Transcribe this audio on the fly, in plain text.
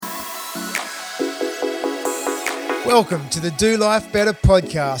Welcome to the Do Life Better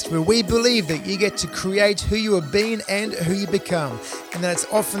podcast, where we believe that you get to create who you have been and who you become, and that it's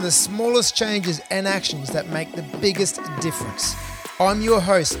often the smallest changes and actions that make the biggest difference. I'm your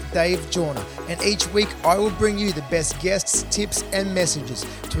host, Dave Jorna, and each week I will bring you the best guests, tips, and messages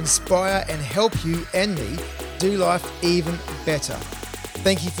to inspire and help you and me do life even better.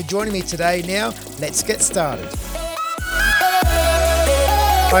 Thank you for joining me today. Now, let's get started.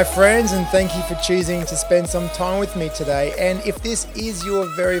 Hi friends, and thank you for choosing to spend some time with me today. And if this is your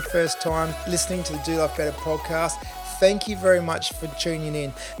very first time listening to the Do Life Better podcast, thank you very much for tuning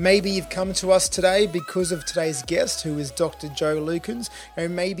in. Maybe you've come to us today because of today's guest, who is Dr. Joe Lukens. Or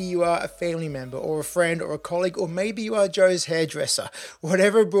maybe you are a family member or a friend or a colleague, or maybe you are Joe's hairdresser.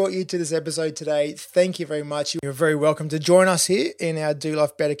 Whatever brought you to this episode today, thank you very much. You're very welcome to join us here in our Do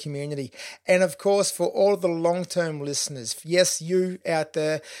Life Better community. And of course, for all of the long-term listeners, yes, you out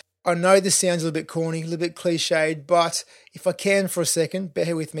there, I know this sounds a little bit corny, a little bit cliched, but if I can for a second,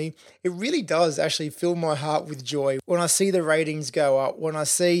 bear with me, it really does actually fill my heart with joy when I see the ratings go up, when I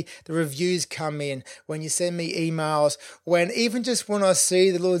see the reviews come in, when you send me emails, when I see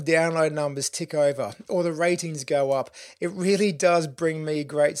the little download numbers tick over or the ratings go up. It really does bring me a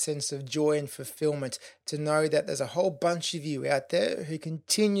great sense of joy and fulfillment to know that there's a whole bunch of you out there who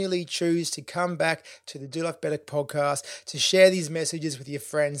continually choose to come back to the Do Life Better podcast to share these messages with your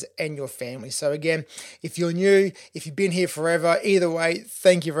friends and your family. So again, if you're new, if you've been here forever, either way,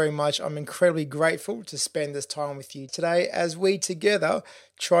 thank you very much. I'm incredibly grateful to spend this time with you today as we together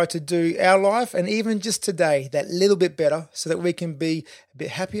try to do our life, and even just today, that little bit better so that we can be a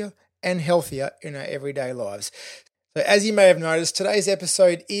bit happier and healthier in our everyday lives. So as you may have noticed, today's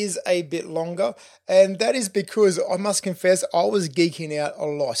episode is a bit longer, and that is because I must confess I was geeking out a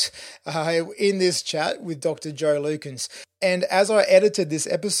lot in this chat with Dr. Joe Lukens. And as I edited this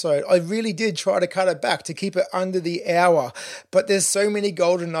episode, I really did try to cut it back to keep it under the hour. But there's so many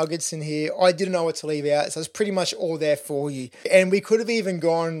golden nuggets in here, I didn't know what to leave out. So it's pretty much all there for you. And we could have even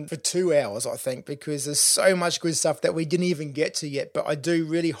gone for 2 hours, I think, because there's so much good stuff that we didn't even get to yet. But I do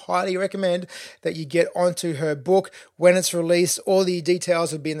really highly recommend that you get onto her book when it's released. All the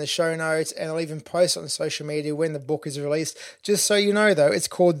details will be in the show notes, and I'll even post on social media when the book is released. Just so you know, though, it's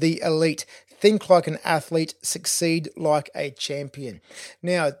called The Elite. Think like an athlete, succeed like a champion.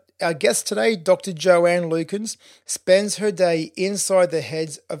 Now, our guest today, Dr. Joanne Lukens, spends her day inside the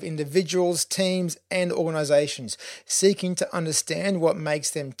heads of individuals, teams, and organizations, seeking to understand what makes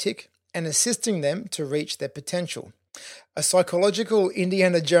them tick and assisting them to reach their potential. A psychological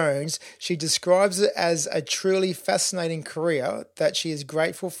Indiana Jones, she describes it as a truly fascinating career that she is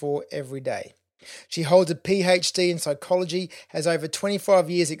grateful for every day. She holds a PhD in psychology, has over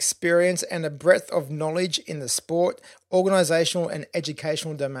 25 years experience and a breadth of knowledge in the sport, organizational and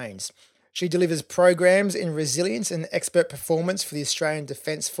educational domains. She delivers programs in resilience and expert performance for the Australian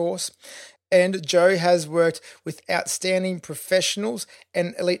Defence Force. And Jo has worked with outstanding professionals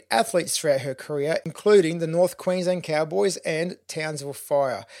and elite athletes throughout her career, including the North Queensland Cowboys and Townsville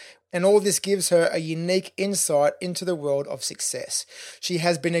Fire. And all this gives her a unique insight into the world of success. She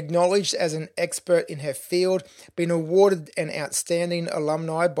has been acknowledged as an expert in her field, been awarded an outstanding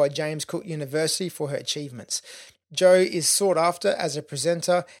alumni by James Cook University for her achievements. Jo is sought after as a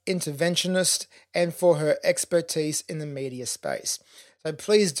presenter, interventionist, and for her expertise in the media space. So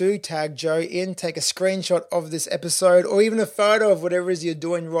please do tag Jo in, take a screenshot of this episode, or even a photo of whatever it is you're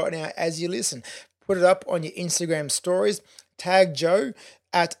doing right now as you listen. Put it up on your Instagram stories. Tag Jo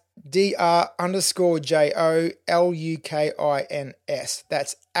at Dr_JO_LUKINS.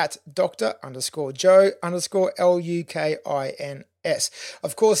 That's at Dr_Joe_LUKINS.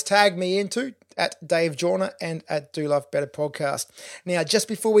 Of course, tag me into at Dave Jorna and at Do Life Better Podcast. Now, just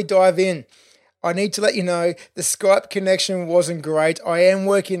before we dive in, I need to let you know the Skype connection wasn't great. I am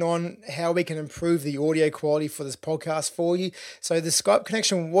working on how we can improve the audio quality for this podcast for you. So the Skype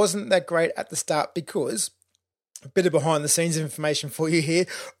connection wasn't that great at the start because, a bit of behind the scenes information for you here,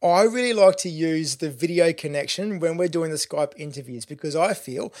 I really like to use the video connection when we're doing the Skype interviews because I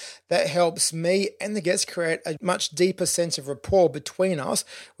feel that helps me and the guests create a much deeper sense of rapport between us,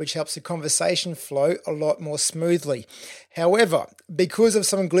 which helps the conversation flow a lot more smoothly. However, because of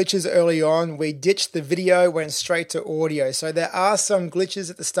some glitches early on, we ditched the video, went straight to audio. So there are some glitches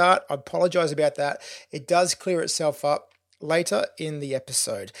at the start. I apologize about that. It does clear itself up later in the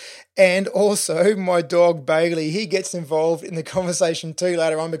episode. And also my dog Bailey, he gets involved in the conversation too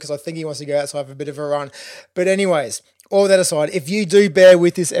later on because I think he wants to go outside for a bit of a run. But anyways, all that aside, if you do bear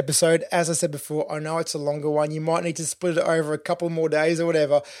with this episode, as I said before, I know it's a longer one. You might need to split it over a couple more days or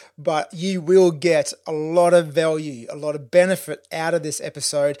whatever, but you will get a lot of value, a lot of benefit out of this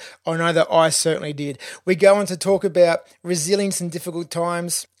episode. I know that I certainly did. We go on to talk about resilience in difficult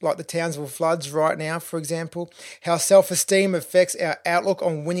times, like the Townsville floods right now, for example, how self-esteem affects our outlook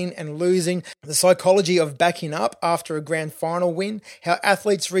on winning and losing, the psychology of backing up after a grand final win, how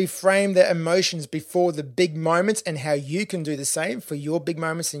athletes reframe their emotions before the big moments and how you can do the same for your big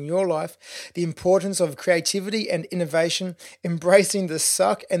moments in your life, the importance of creativity and innovation, embracing the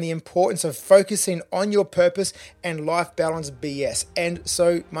suck and the importance of focusing on your purpose and life balance BS, and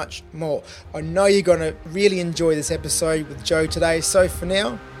so much more. I know you're going to really enjoy this episode with Joe today. So for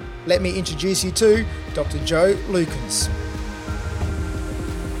now, let me introduce you to Dr. Joe Lukens.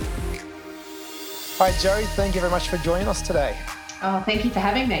 Hi Joe, thank you very much for joining us today. Oh, thank you for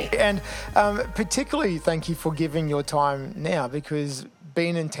having me. And particularly thank you for giving your time now, because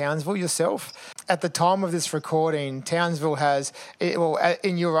being in Townsville yourself, at the time of this recording, Townsville has, well,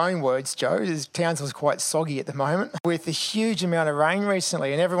 in your own words, Joe, Townsville's quite soggy at the moment with a huge amount of rain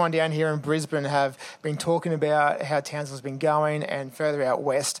recently. And everyone down here in Brisbane have been talking about how Townsville's been going and further out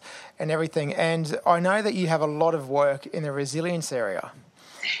west and everything. And I know that you have a lot of work in the resilience area.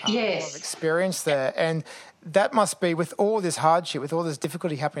 Yes. A lot of experience there. And that must be, with all this hardship, with all this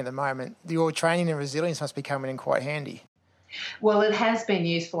difficulty happening at the moment, your training in resilience must be coming in quite handy. Well, it has been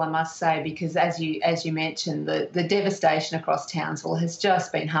useful, I must say, because as you mentioned, the devastation across Townsville has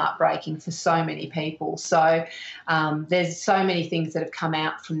just been heartbreaking for so many people. So there's so many things that have come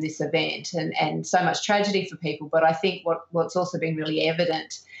out from this event and so much tragedy for people. But I think what's also been really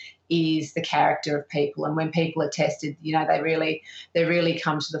evident is the character of people, and when people are tested, they really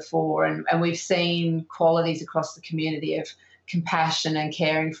come to the fore, and we've seen qualities across the community of compassion and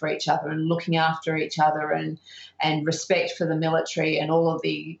caring for each other and looking after each other and respect for the military and all of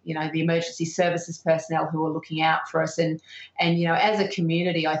the the emergency services personnel who are looking out for us, and as a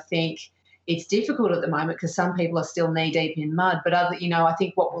community, I think it's difficult at the moment because some people are still knee deep in mud, but I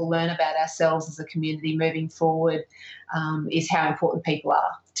think what we'll learn about ourselves as a community moving forward is how important people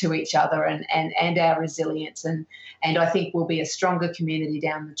are to each other and our resilience, and I think we'll be a stronger community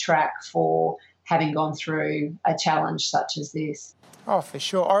down the track for having gone through a challenge such as this. Oh, for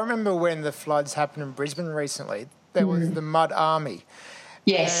sure. I remember when the floods happened in Brisbane recently, there was the Mud Army.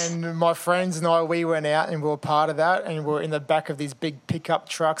 Yes. And my friends and I, we went out and we were part of that, and we were in the back of these big pickup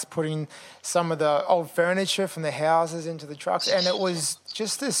trucks putting some of the old furniture from the houses into the trucks. And it was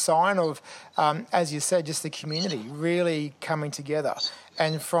just a sign of, as you said, just the community really coming together.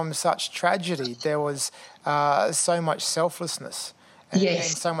 And from such tragedy, there was so much selflessness and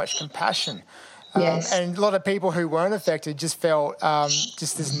so much compassion. Yes. And a lot of people who weren't affected just felt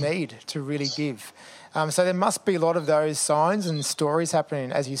just this need to really give. So there must be a lot of those signs and stories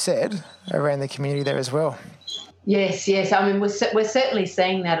happening, as you said, around the community there as well. Yes. I mean, we're certainly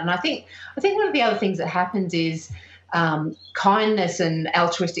seeing that, and I think one of the other things that happens is kindness and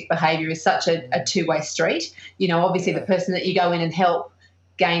altruistic behaviour is such a two-way street. Obviously, the person that you go in and help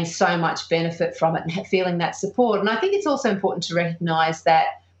gains so much benefit from it and feeling that support. And I think it's also important to recognise that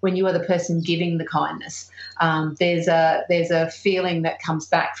when you are the person giving the kindness, there's a feeling that comes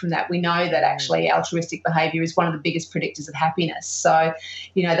back from that. We know that actually altruistic behaviour is one of the biggest predictors of happiness. So,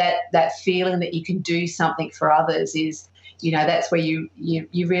 that feeling that you can do something for others is, that's where you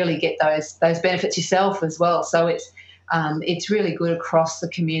really get those benefits yourself as well. So it's really good across the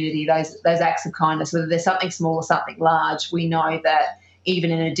community, those acts of kindness, whether there's something small or something large. We know that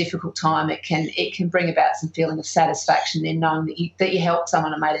even in a difficult time, it can bring about some feeling of satisfaction in knowing that you helped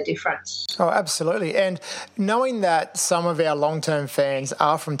someone and made a difference. Oh, absolutely. And knowing that some of our long-term fans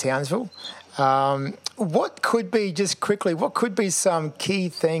are from Townsville, what could be some key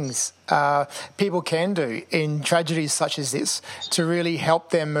things people can do in tragedies such as this to really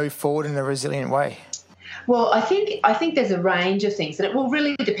help them move forward in a resilient way? Well, I think there's a range of things, and it will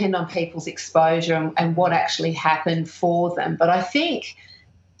really depend on people's exposure and what actually happened for them. But I think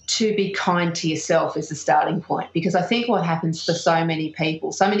to be kind to yourself is the starting point, because I think what happens for so many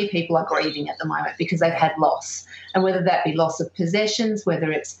people are grieving at the moment because they've had loss, and whether that be loss of possessions,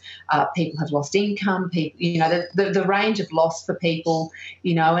 whether it's people have lost income, people, the range of loss for people,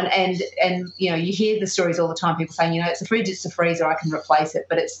 and you hear the stories all the time, people saying, it's a fridge, it's a freezer, I can replace it,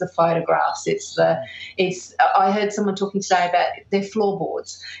 but it's the photographs, I heard someone talking today about their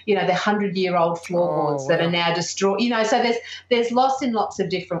floorboards, they're 100-year-old floorboards that are now destroyed, so there's loss in lots of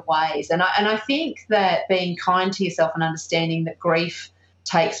different ways, and I think that being kind to yourself and understanding that grief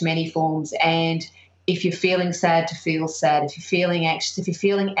takes many forms, and if you're feeling sad, to feel sad. If you're feeling anxious, if you're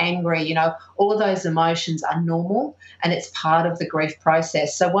feeling angry, all of those emotions are normal and it's part of the grief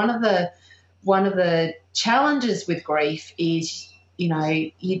process. So one of the challenges with grief is,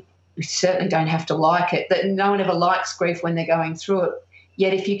 you certainly don't have to like it. That no one ever likes grief when they're going through it.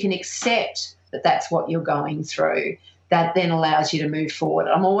 Yet if you can accept that that's what you're going through, that then allows you to move forward.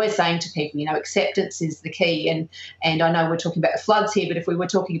 I'm always saying to people, acceptance is the key. And I know we're talking about the floods here, but if we were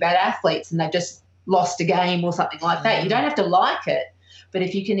talking about athletes and they've just lost a game or something like that, you don't have to like it. But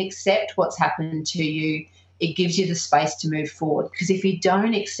if you can accept what's happened to you, it gives you the space to move forward. Because if you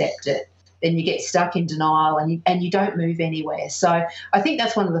don't accept it, then you get stuck in denial and you don't move anywhere. So I think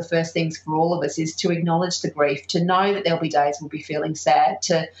that's one of the first things for all of us is to acknowledge the grief, to know that there'll be days we'll be feeling sad,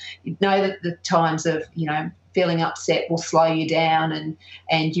 to know that the times of, feeling upset will slow you down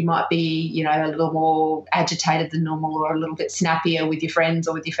and you might be, a little more agitated than normal or a little bit snappier with your friends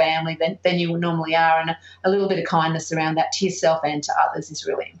or with your family than you normally are. And a little bit of kindness around that to yourself and to others is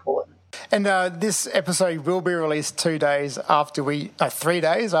really important. And this episode will be released 3 days after we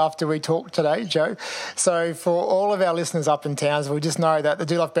talk today, Jo. So for all of our listeners up in Townsville, just know that the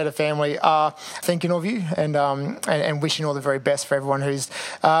Do Life Better family are thinking of you and wishing all the very best for everyone who's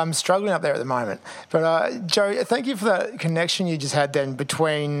struggling up there at the moment. But Jo, thank you for that connection you just had then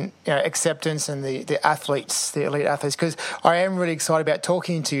between acceptance and the athletes, the elite athletes, because I am really excited about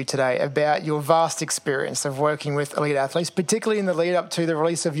talking to you today about your vast experience of working with elite athletes, particularly in the lead up to the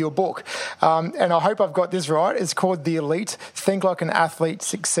release of your book. And I hope I've got this right. It's called The Elite: Think Like an Athlete,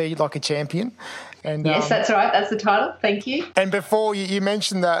 Succeed Like a Champion. And, yes, that's right. That's the title. Thank you. And before you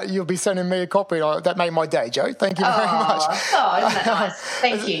mentioned that you'll be sending me a copy, that made my day, Jo. Thank you very much. Oh, isn't that nice?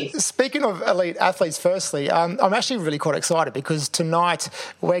 Thank you. Speaking of elite athletes, firstly, I'm actually really quite excited because tonight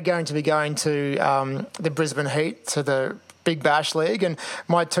we're going to be going to the Brisbane Heat, to the Big Bash League, and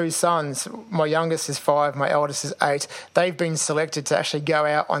my two sons, my youngest is 5, my eldest is 8, they've been selected to actually go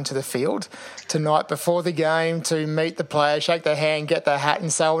out onto the field tonight before the game to meet the players, shake their hand, get their hat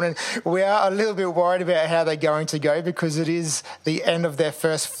and so on. And we are a little bit worried about how they're going to go because it is the end of their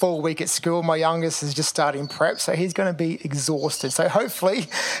first full week at school. My youngest is just starting prep, so he's going to be exhausted. So hopefully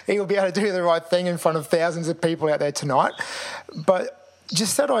he will be able to do the right thing in front of thousands of people out there tonight. But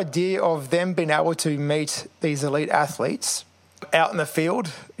just that idea of them being able to meet these elite athletes out in the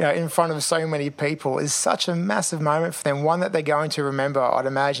field, in front of so many people is such a massive moment for them, one that they're going to remember, I'd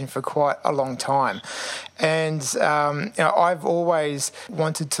imagine, for quite a long time. And, I've always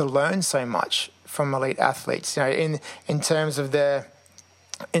wanted to learn so much from elite athletes, in terms of their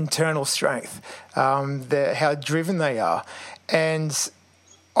internal strength, how driven they are. And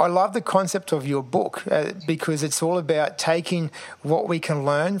I love the concept of your book because it's all about taking what we can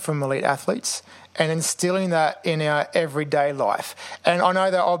learn from elite athletes and instilling that in our everyday life. And I know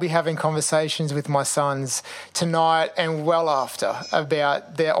that I'll be having conversations with my sons tonight and well after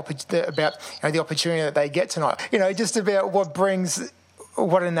about the opportunity that they get tonight. Just about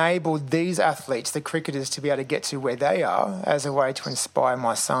what enabled these athletes, the cricketers, to be able to get to where they are as a way to inspire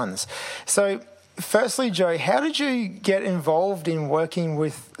my sons. So, firstly, Jo, how did you get involved in working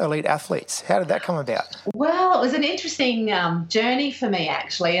with elite athletes? How did that come about? Well, it was an interesting journey for me,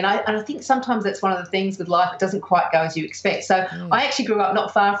 actually. And I think sometimes that's one of the things with life, it doesn't quite go as you expect. So I actually grew up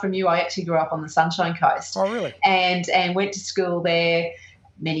not far from you. I actually grew up on the Sunshine Coast. Oh, really? And went to school there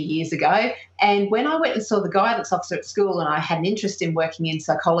many years ago. And when I went and saw the guidance officer at school and I had an interest in working in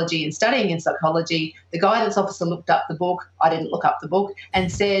psychology and studying in psychology, the guidance officer looked up the book. I didn't look up the book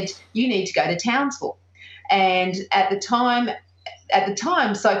and said, you need to go to Townsville. And at the time,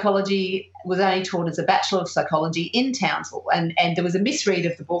 psychology was only taught as a Bachelor of Psychology in Townsville. And there was a misread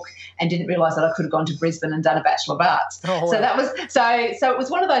of the book and didn't realise that I could have gone to Brisbane and done a Bachelor of Arts. Oh, wow. So that was so it was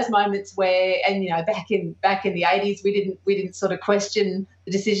one of those moments where, and back in the 80s, we didn't sort of question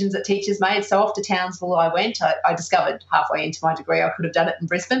the decisions that teachers made. So off to Townsville I went. I discovered halfway into my degree I could have done it in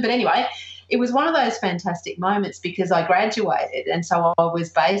Brisbane. But anyway, it was one of those fantastic moments because I graduated and so I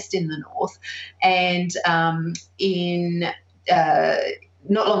was based in the north, and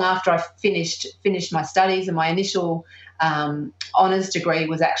not long after I finished my studies, and my initial honours degree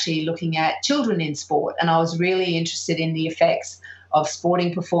was actually looking at children in sport, and I was really interested in the effects of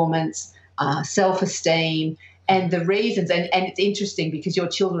sporting performance, self-esteem, and the reasons. And it's interesting because your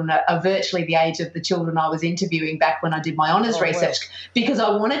children are virtually the age of the children I was interviewing back when I did my honours research, because I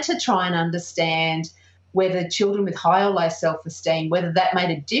wanted to try and understand whether children with high or low self-esteem, whether that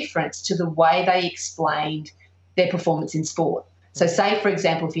made a difference to the way they explained their performance in sport. So say, for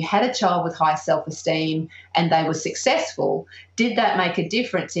example, if you had a child with high self-esteem and they were successful, did that make a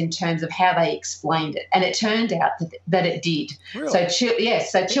difference in terms of how they explained it? And it turned out that it did. Really?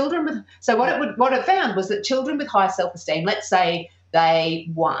 So children with what it found was that children with high self-esteem, let's say they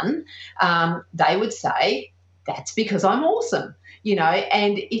won, they would say, that's because I'm awesome.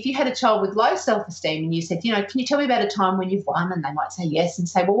 And if you had a child with low self-esteem and you said, can you tell me about a time when you've won? And they might say yes and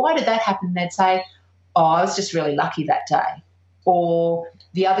say, well, why did that happen? And they'd say, oh, I was just really lucky that day. Or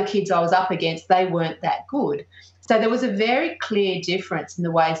the other kids I was up against, they weren't that good. So there was a very clear difference in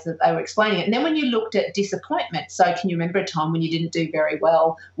the ways that they were explaining it. And then when you looked at disappointment, so can you remember a time when you didn't do very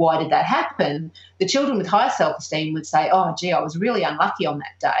well? Why did that happen? The children with high self-esteem would say, oh, gee, I was really unlucky on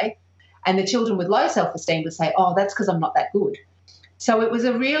that day. And the children with low self-esteem would say, oh, that's because I'm not that good. So it was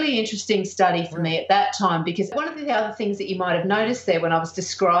a really interesting study for me at that time, because one of the other things that you might have noticed there when I was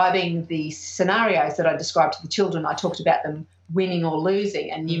describing the scenarios that I described to the children, I talked about them winning or losing,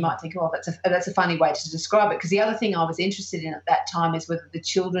 and you might think, oh, that's a funny way to describe it, because the other thing I was interested in at that time is whether the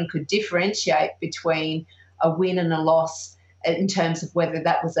children could differentiate between a win and a loss in terms of whether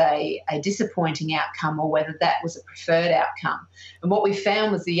that was a disappointing outcome or whether that was a preferred outcome. And what we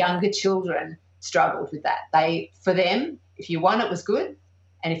found was the younger children struggled with that. For them, if you won, it was good,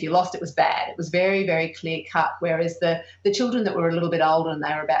 and if you lost, it was bad. It was very, very clear cut, whereas the children that were a little bit older and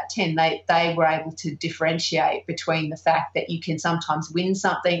they were about 10, they were able to differentiate between the fact that you can sometimes win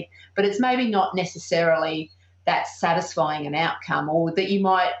something, but it's maybe not necessarily that satisfying an outcome, or that you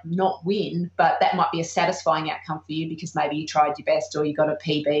might not win, but that might be a satisfying outcome for you because maybe you tried your best or you got a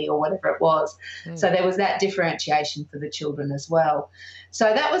PB or whatever it was. So there was that differentiation for the children as well. So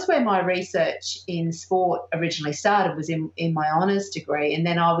that was where my research in sport originally started, was in my honours degree. And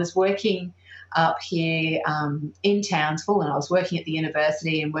then I was working up here in Townsville, and I was working at the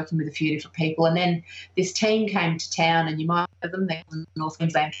university and working with a few different people. And then this team came to town, and you might know them, they're the North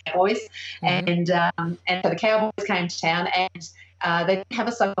Queensland Cowboys. And so the Cowboys came to town, and they didn't have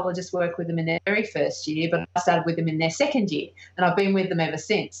a psychologist work with them in their very first year, but I started with them in their second year, and I've been with them ever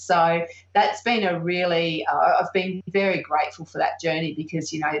since. So that's been a really, I've been very grateful for that journey,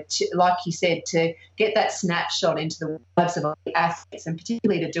 because, like you said, to get that snapshot into the lives of athletes, and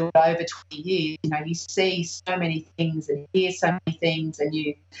particularly to do it over 20 years, you see so many things and hear so many things, and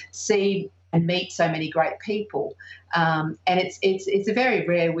you see and meet so many great people. And it's a very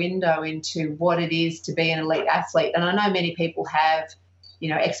rare window into what it is to be an elite athlete. And I know many people have,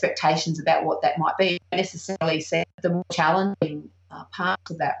 expectations about what that might be, not necessarily see the more challenging parts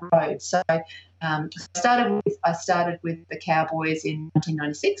of that road. So I started with the Cowboys in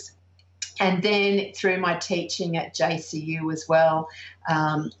 1996. And then through my teaching at JCU as well,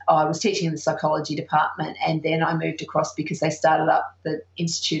 I was teaching in the psychology department, and then I moved across because they started up the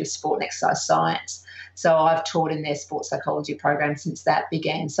Institute of Sport and Exercise Science. So I've taught in their sports psychology program since that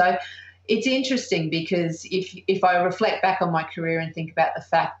began. So it's interesting, because if I reflect back on my career and think about the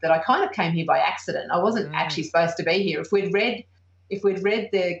fact that I kind of came here by accident, I wasn't actually supposed to be here. If we'd read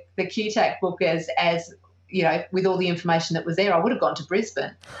the QTAC book as with all the information that was there, I would have gone to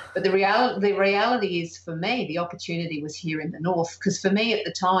Brisbane. But the reality is, for me, the opportunity was here in the north, because for me at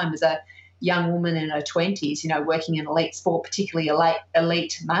the time, as a young woman in her 20s, working in elite sport, particularly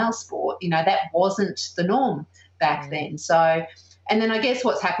elite male sport, that wasn't the norm back then. So, and then I guess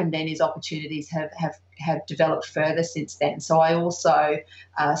what's happened then is opportunities have developed further since then. So I also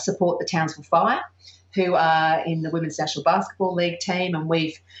support the Townsville Fire, who are in the Women's National Basketball League team, and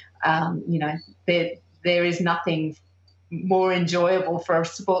we've, there is nothing more enjoyable for a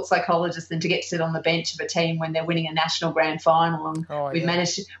sports psychologist than to get to sit on the bench of a team when they're winning a national grand final, and we've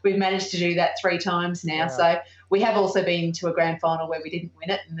managed to do that 3 times now. Yeah. So we have also been to a grand final where we didn't win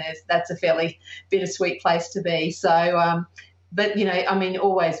it, and that's a fairly bittersweet place to be. So, but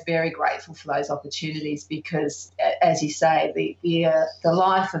always very grateful for those opportunities, because, as you say, the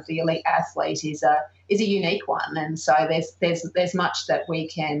life of the elite athlete is a unique one, and so there's much that we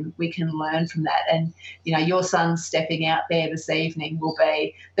can learn from that. And your son stepping out there this evening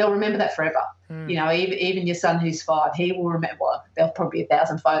they'll remember that forever. Even your son who's 5, he will remember. Well, there'll probably be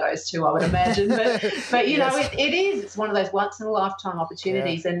 1,000 photos too, I would imagine. But yes. It's one of those once in a lifetime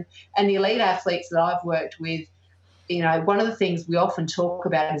opportunities. Yeah. And the elite athletes that I've worked with, one of the things we often talk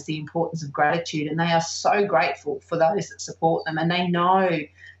about is the importance of gratitude, and they are so grateful for those that support them, and they know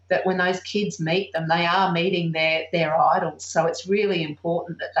that when those kids meet them, they are meeting their idols. So it's really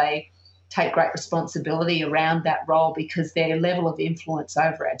important that they take great responsibility around that role, because their level of influence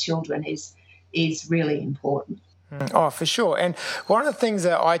over our children is really important. Oh, for sure. And one of the things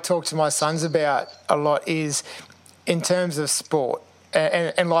that I talk to my sons about a lot is, in terms of sport,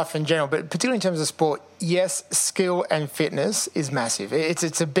 and life in general, but particularly in terms of sport, yes, skill and fitness is massive.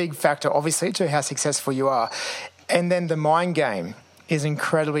 It's a big factor, obviously, to how successful you are. And then the mind game is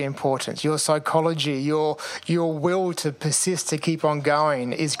incredibly important. Your psychology, your will to persist, to keep on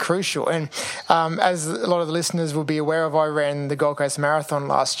going is crucial. And as a lot of the listeners will be aware of, I ran the Gold Coast Marathon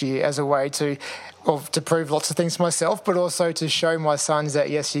last year as a way to prove lots of things to myself, but also to show my sons that,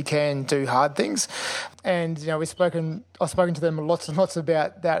 yes, you can do hard things. And, I've spoken to them lots and lots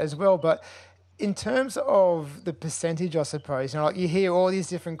about that as well. But in terms of the percentage, I suppose, like you hear all these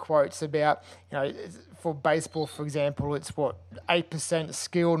different quotes about, for baseball, for example, it's 8%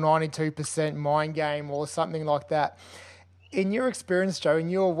 skill, 92% mind game, or something like that. In your experience, Joe, in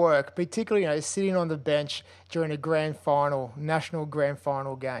your work, particularly, sitting on the bench during a grand final, national grand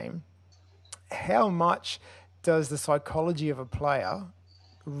final game, how much does the psychology of a player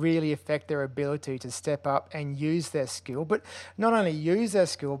really affect their ability to step up and use their skill, but not only use their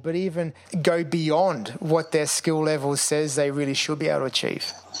skill, but even go beyond what their skill level says they really should be able to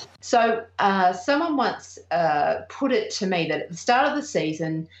achieve? So someone once put it to me that at the start of the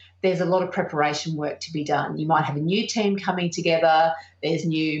season, there's a lot of preparation work to be done. You might have a new team coming together. There's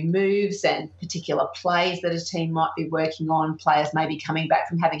new moves and particular plays that a team might be working on. Players may be coming back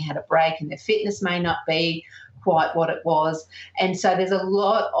from having had a break and their fitness may not be quite what it was. And so there's a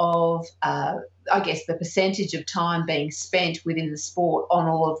lot of, the percentage of time being spent within the sport on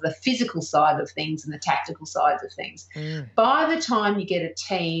all of the physical side of things and the tactical sides of things. By the time you get a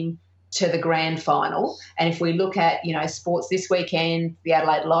team to the grand final, and if we look at, sports this weekend, the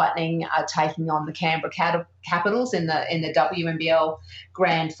Adelaide Lightning are taking on the Canberra Capitals in the WNBL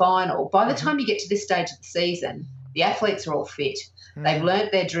grand final. By the time you get to this stage of the season, the athletes are all fit. They've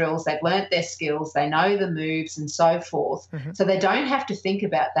learnt their drills, they've learnt their skills, they know the moves and so forth. So they don't have to think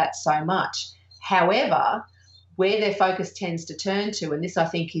about that so much. However, where their focus tends to turn to, and this I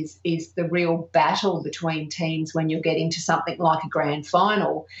think is the real battle between teams when you're getting to something like a grand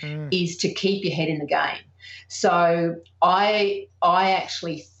final, is to keep your head in the game. So I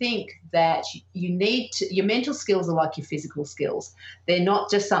actually think that your mental skills are like your physical skills. They're not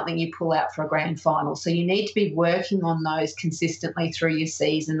just something you pull out for a grand final. So you need to be working on those consistently through your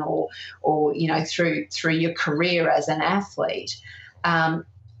season or through your career as an athlete.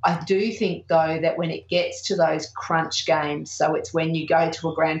 I do think, though, that when it gets to those crunch games, so it's when you go to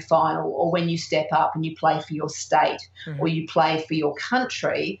a grand final or when you step up and you play for your state or you play for your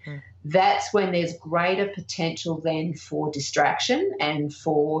country, that's when there's greater potential then for distraction and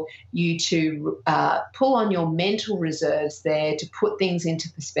for you to pull on your mental reserves there to put things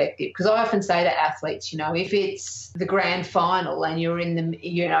into perspective. Because I often say to athletes, if it's the grand final and you're in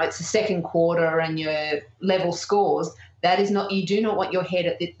it's the second quarter and your level scores, that is not, you do not want your head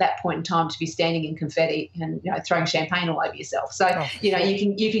at that point in time to be standing in confetti and throwing champagne all over yourself. So you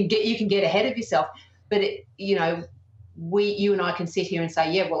can get ahead of yourself, but you and I can sit here and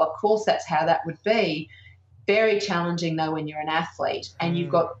say, yeah, well, of course that's how that would be. Very challenging though when you're an athlete and you've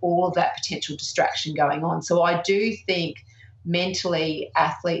got all of that potential distraction going on. So I do think mentally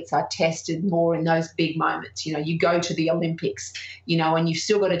athletes are tested more in those big moments. You go to the Olympics, and you've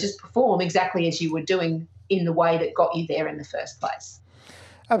still got to just perform exactly as you were doing in the way that got you there in the first place.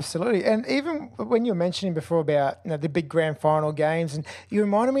 Absolutely. And even when you were mentioning before about the big grand final games, and you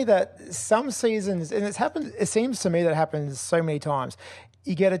reminded me that some seasons, and it seems to me that it happens so many times,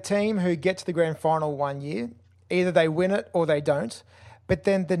 you get a team who get to the grand final one year, either they win it or they don't, but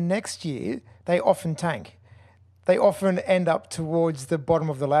then the next year they often tank. They often end up towards the bottom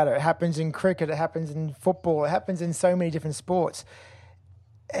of the ladder. It happens in cricket, it happens in football, it happens in so many different sports.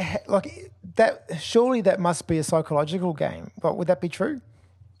 Like that, surely that must be a psychological game. But would that be true?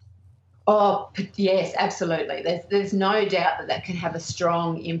 Oh, yes, absolutely. There's no doubt that can have a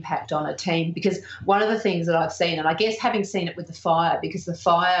strong impact on a team, because one of the things that I've seen, and I guess having seen it with the Fire, because the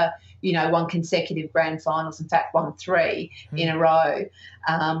Fire, won consecutive grand finals, in fact, won 3 in a row.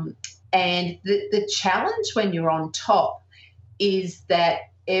 And the challenge when you're on top is that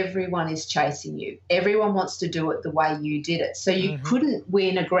everyone is chasing you. Everyone wants to do it the way you did it. So you couldn't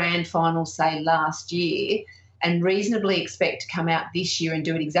win a grand final, say, last year and reasonably expect to come out this year and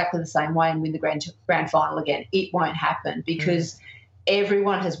do it exactly the same way and win the grand final again. It won't happen because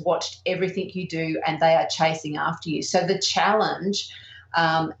everyone has watched everything you do and they are chasing after you. So the challenge,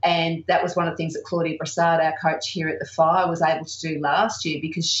 and that was one of the things that Claudia Brassard, our coach here at the Fire, was able to do last year,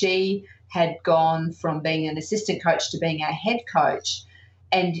 because she had gone from being an assistant coach to being our head coach.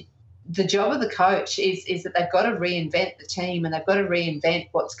 And the job of the coach is that they've got to reinvent the team and they've got to reinvent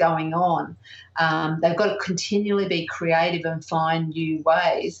what's going on. They've got to continually be creative and find new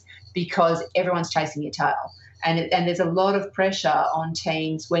ways, because everyone's chasing your tail. and there's a lot of pressure on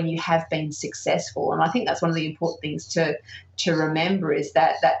teams when you have been successful. And I think that's one of the important things to remember is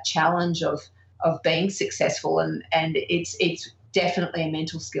that challenge of being successful, and it's definitely a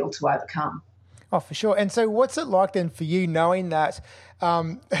mental skill to overcome. Oh, for sure. And so what's it like then for you knowing that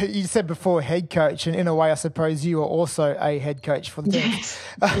you said before head coach, and in a way I suppose you are also a head coach for the team.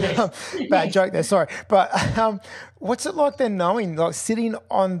 Yes. Bad joke there, sorry. But what's it like then knowing, like sitting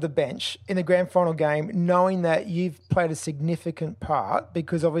on the bench in the grand final game, knowing that you've played a significant part,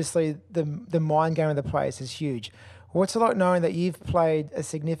 because obviously the mind game of the players is huge. What's it like knowing that you've played a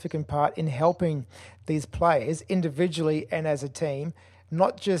significant part in helping these players individually and as a team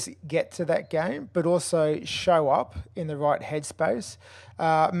not just get to that game, but also show up in the right headspace,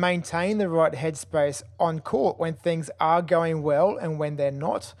 maintain the right headspace on court when things are going well and when they're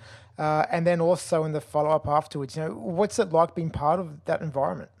not, and then also in the follow-up afterwards? You know, what's it like being part of that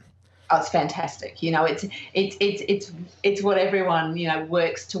environment? Oh, it's fantastic. You know, it's what everyone, you know,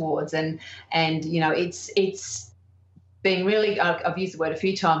 works towards, and you know, it's being really, I've used the word a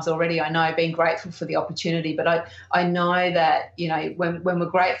few times already, I know, being grateful for the opportunity, but I know that, you know, when we're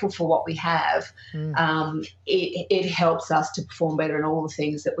grateful for what we have, it helps us to perform better in all the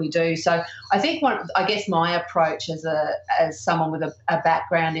things that we do. So I think I guess my approach as someone with a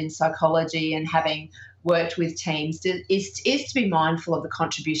background in psychology and having worked with teams is to be mindful of the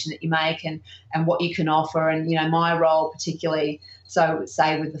contribution that you make and what you can offer. And, you know, my role particularly, so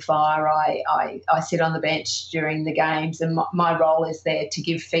say with the Fire, I sit on the bench during the games, and my role is there to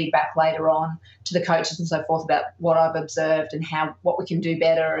give feedback later on to the coaches and so forth about what I've observed and what we can do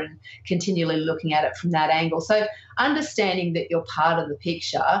better, and continually looking at it from that angle. So understanding that you're part of the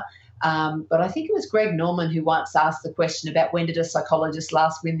picture. But I think it was Greg Norman who once asked the question about when did a psychologist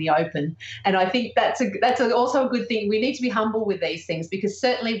last win the Open, and I think that's also a good thing. We need to be humble with these things, because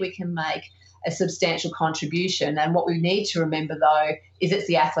certainly we can make a substantial contribution, and what we need to remember though is it's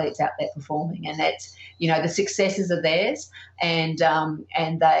the athletes out there performing, and that's, you know, the successes are theirs, and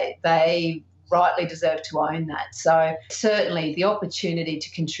they rightly deserve to own that. So certainly the opportunity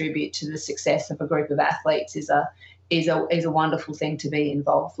to contribute to the success of a group of athletes is a wonderful thing to be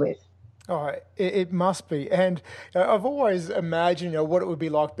involved with. Oh, it must be. And I've always imagined, you know, what it would be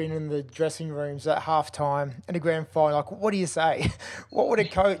like being in the dressing rooms at halftime in a grand final. Like, what do you say? What would a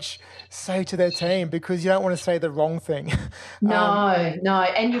coach say to their team? Because you don't want to say the wrong thing. No.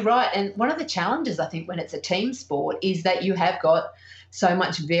 And you're right. And one of the challenges, I think, when it's a team sport is that you have got so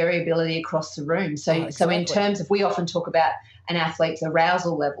much variability across the room. So, exactly. So in terms of, we often talk about an athlete's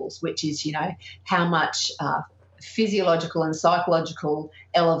arousal levels, which is, you know, how much physiological and psychological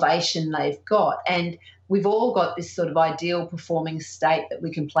elevation they've got. And we've all got this sort of ideal performing state that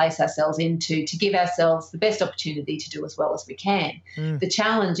we can place ourselves into to give ourselves the best opportunity to do as well as we can. The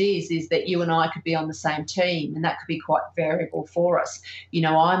challenge is that you and I could be on the same team, and that could be quite variable for us. You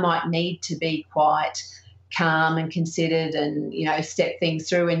know, I might need to be quite calm and considered and, you know, step things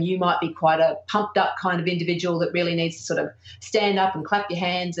through, and you might be quite a pumped up kind of individual that really needs to sort of stand up and clap your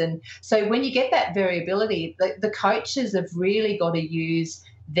hands. And so when you get that variability, the coaches have really got to use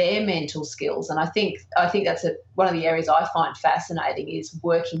their mental skills. And I think that's one of the areas I find fascinating is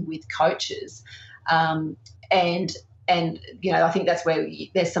working with coaches. And you know, I think that's where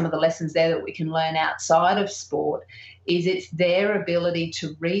there's some of the lessons there that we can learn outside of sport. Is it's their ability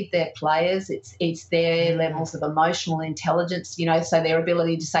to read their players, it's their levels of emotional intelligence, you know, so their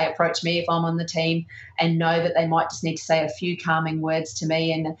ability to say, approach me if I'm on the team, and know that they might just need to say a few calming words to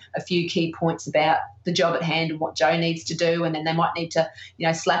me and a few key points about the job at hand and what Joe needs to do, and then they might need to, you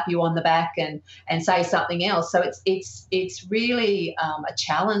know, slap you on the back and say something else. So it's really a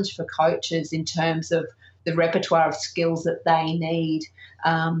challenge for coaches in terms of the repertoire of skills that they need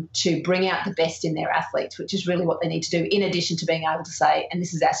to bring out the best in their athletes, which is really what they need to do, in addition to being able to say, and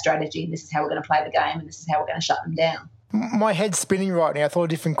this is our strategy, and this is how we're going to play the game, and this is how we're going to shut them down. My head's spinning right now. I thought of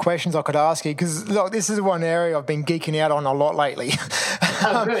different questions I could ask you, because look, this is one area I've been geeking out on a lot lately.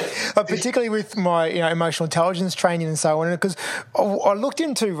 Oh, good. Particularly with my, you know, emotional intelligence training and so on, because I looked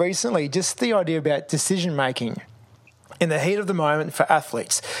into recently just the idea about decision making in the heat of the moment for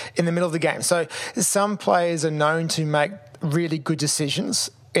athletes in the middle of the game. So some players are known to make really good decisions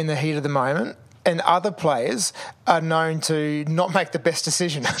in the heat of the moment, and other players are known to not make the best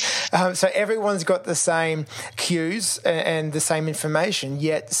decision. So everyone's got the same cues and the same information,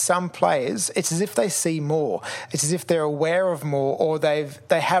 yet some players, it's as if they see more. It's as if they're aware of more, or they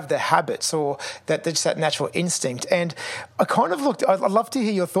have their habits, or that just that natural instinct. And I kind of I'd love to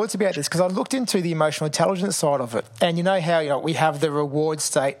hear your thoughts about this, because I looked into the emotional intelligence side of it. And you know how we have the reward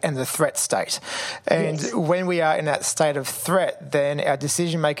state and the threat state. And yes, when we are in that state of threat, then our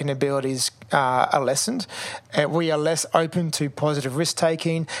decision-making abilities are lessened. We are less open to positive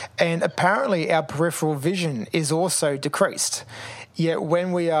risk-taking, and apparently our peripheral vision is also decreased. Yet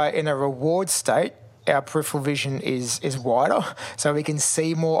when we are in a reward state, our peripheral vision is wider, so we can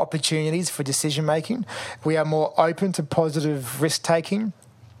see more opportunities for decision-making. We are more open to positive risk-taking.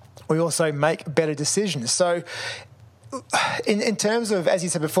 We also make better decisions. So in terms of, as you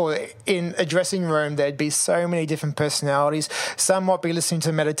said before, in a dressing room, there'd be so many different personalities. Some might be listening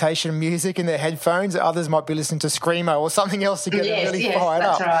to meditation music in their headphones. Others might be listening to Screamo or something else to get them really fired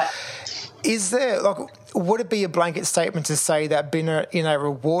up. Right. Is there, would it be a blanket statement to say that being in a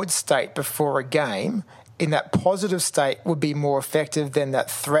reward state before a game, in that positive state, would be more effective than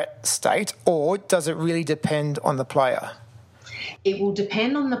that threat state, or does it really depend on the player? It will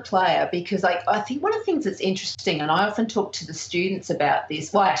depend on the player, because I think one of the things that's interesting, and I often talk to the students about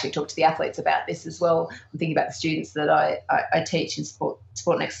this, well, I actually talk to the athletes about this as well. I'm thinking about the students that I teach in sport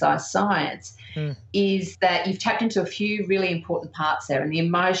and exercise science, is that you've tapped into a few really important parts there, and the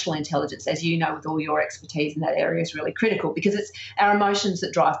emotional intelligence, as you know, with all your expertise in that area, is really critical, because it's our emotions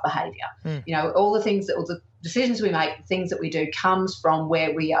that drive behaviour. All the things all the decisions we make, the things that we do, comes from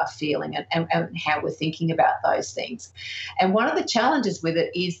where we are feeling and how we're thinking about those things. And one of the challenges with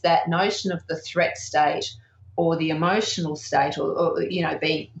it is that notion of the threat state or the emotional state, or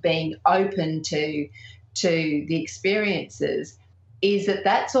being open to the experiences, is that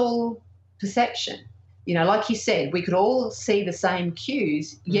that's all perception. Like you said, we could all see the same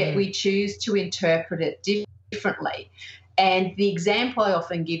cues, yet we choose to interpret it differently. And the example I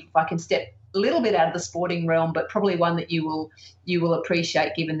often give, if I can step a little bit out of the sporting realm, but probably one that you will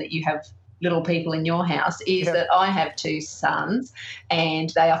appreciate, given that you have little people in your house, is that I have two sons and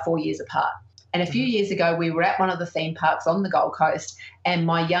they are 4 years apart. And a few years ago, we were at one of the theme parks on the Gold Coast, and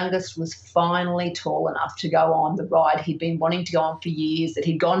my youngest was finally tall enough to go on the ride he'd been wanting to go on for years, that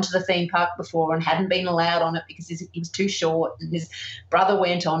he'd gone to the theme park before and hadn't been allowed on it because he was too short, and his brother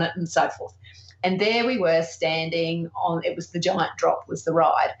went on it and so forth. And there we were standing on, it was the Giant Drop was the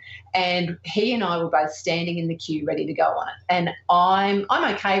ride, and he and I were both standing in the queue ready to go on it. And I'm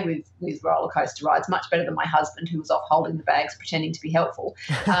okay with roller coaster rides, much better than my husband, who was off holding the bags pretending to be helpful.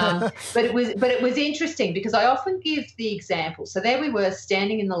 But it was interesting, because I often give the example. So there we were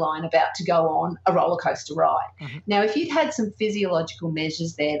standing in the line about to go on a roller coaster ride. Now, if you'd had some physiological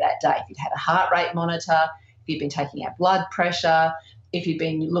measures there that day, if you'd had a heart rate monitor, if you'd been taking our blood pressure, if you've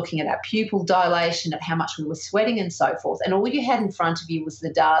been looking at our pupil dilation, at how much we were sweating and so forth, and all you had in front of you was the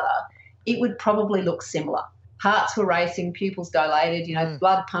data, it would probably look similar. Hearts were racing, pupils dilated,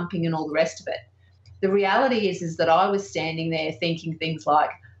 blood pumping and all the rest of it. The reality is that I was standing there thinking things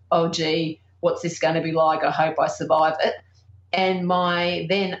like, oh, gee, what's this going to be like? I hope I survive it. And my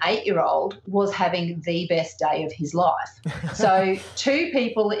then 8-year-old was having the best day of his life. So two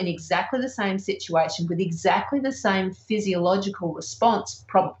people in exactly the same situation with exactly the same physiological response,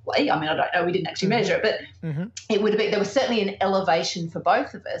 probably. I mean, I don't know, we didn't actually measure it, but it would have been, there was certainly an elevation for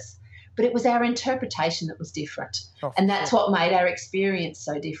both of us, but it was our interpretation that was different. And that's what made our experience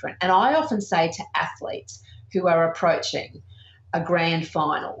so different. And I often say to athletes who are approaching a grand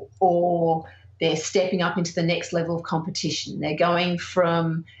final, or they're stepping up into the next level of competition. They're going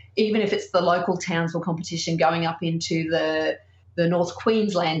from, even if it's the local Townsville competition, going up into the North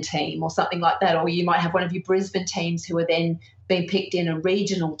Queensland team or something like that, or you might have one of your Brisbane teams who are then being picked in a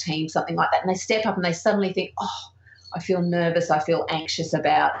regional team, something like that, and they step up and they suddenly think, oh, I feel nervous, I feel anxious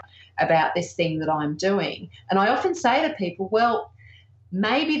about this thing that I'm doing. And I often say to people, well,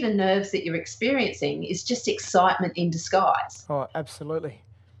 maybe the nerves that you're experiencing is just excitement in disguise. Oh, absolutely.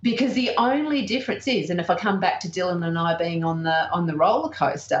 Because the only difference is, and if I come back to Dylan and I being on the roller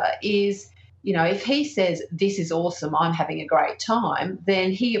coaster, is, if he says, this is awesome, I'm having a great time,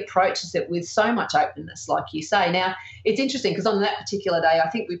 then he approaches it with so much openness, like you say. Now, it's interesting because on that particular day, I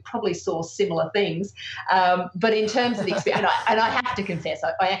think we probably saw similar things. But in terms of the experience, and I have to confess,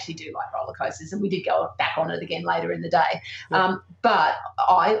 I actually do like roller coasters, and we did go back on it again later in the day. Yeah. But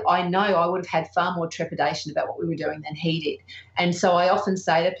I know I would have had far more trepidation about what we were doing than he did. And so I often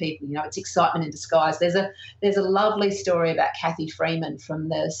say to people, it's excitement in disguise. There's a lovely story about Kathy Freeman from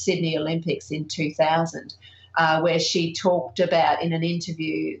the Sydney Olympics in 2000, where she talked about in an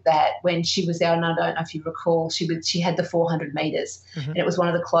interview that when she was there, and I don't know if you recall, she had the 400 metres, and it was one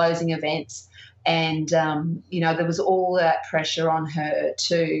of the closing events. And, there was all that pressure on her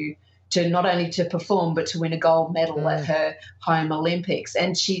to not only to perform but to win a gold medal at her home Olympics.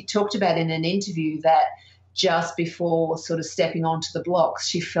 And she talked about in an interview that just before sort of stepping onto the blocks,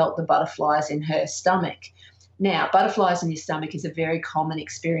 she felt the butterflies in her stomach. Now, butterflies in your stomach is a very common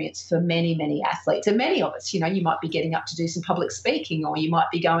experience for many, many athletes. And many of us, you might be getting up to do some public speaking, or you might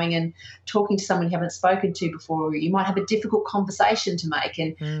be going and talking to someone you haven't spoken to before, or you might have a difficult conversation to make,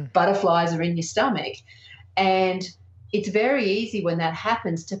 and butterflies are in your stomach. And it's very easy when that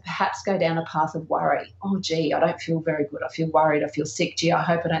happens to perhaps go down a path of worry. Oh, gee, I don't feel very good. I feel worried. I feel sick. Gee, I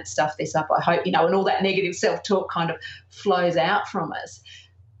hope I don't stuff this up. I hope, and all that negative self-talk kind of flows out from us.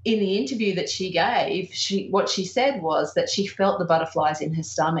 In the interview that she gave, what she said was that she felt the butterflies in her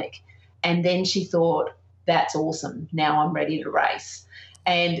stomach, and then she thought, that's awesome. Now I'm ready to race.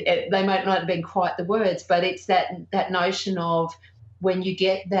 And they might not have been quite the words, but it's that notion of when you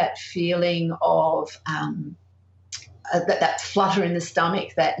get that feeling of that flutter in the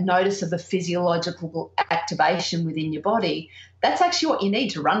stomach, that notice of the physiological activation within your body, that's actually what you need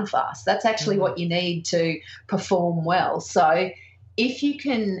to run fast. That's actually what you need to perform well. So if you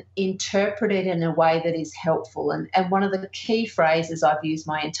can interpret it in a way that is helpful, and one of the key phrases I've used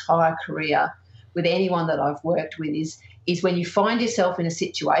my entire career with anyone that I've worked with is when you find yourself in a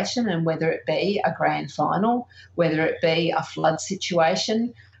situation, and whether it be a grand final, whether it be a flood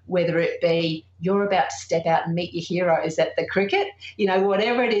situation, whether it be you're about to step out and meet your heroes at the cricket,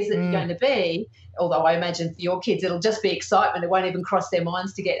 whatever it is that you're going to be, although I imagine for your kids it'll just be excitement. It won't even cross their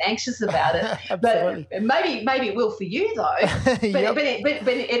minds to get anxious about it. But maybe it will for you, though. But, Yep.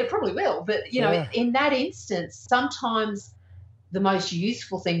 but it probably will. But, in that instance, sometimes the most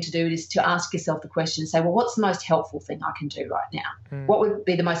useful thing to do is to ask yourself the question and say, well, what's the most helpful thing I can do right now? What would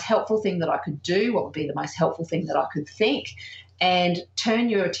be the most helpful thing that I could do? What would be the most helpful thing that I could think? And turn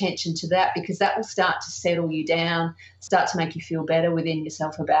your attention to that, because that will start to settle you down, start to make you feel better within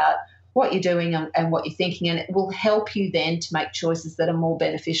yourself about what you're doing and what you're thinking, and it will help you then to make choices that are more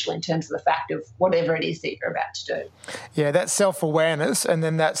beneficial in terms of the fact of whatever it is that you're about to do. Yeah, that self-awareness and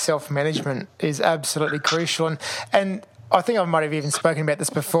then that self-management is absolutely crucial. And I think I might have even spoken about this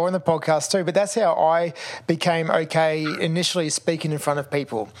before in the podcast too, but that's how I became okay initially speaking in front of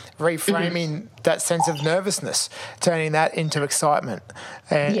people, reframing that sense of nervousness, turning that into excitement.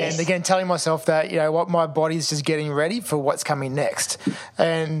 And again, telling myself that, my body's just getting ready for what's coming next.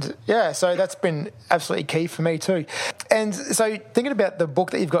 And so that's been absolutely key for me too. And so thinking about the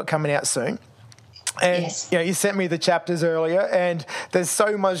book that you've got coming out soon, and you sent me the chapters earlier, and there's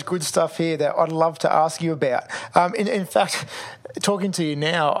so much good stuff here that I'd love to ask you about. In fact, talking to you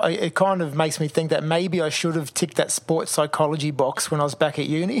now, it kind of makes me think that maybe I should have ticked that sports psychology box when I was back at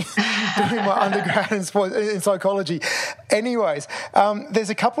uni, doing my undergrad in psychology. Anyways, there's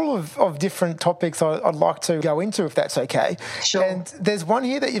a couple of different topics I'd like to go into, if that's okay. Sure. And there's one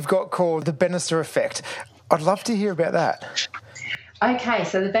here that you've got called the Bannister Effect. I'd love to hear about that. Okay,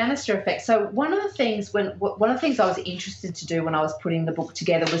 so the Bannister Effect. So one of the things I was interested to do when I was putting the book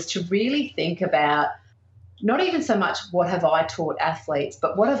together was to really think about not even so much what have I taught athletes,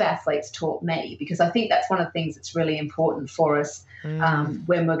 but what have athletes taught me? Because I think that's one of the things that's really important for us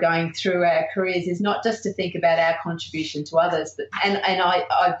when we're going through our careers, is not just to think about our contribution to others, but and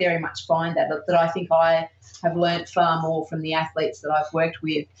I very much find that I think I have learnt far more from the athletes that I've worked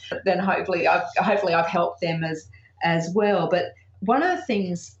with than hopefully I've helped them as well. But one of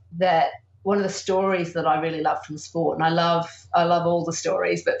the stories that I really love from sport, and I love all the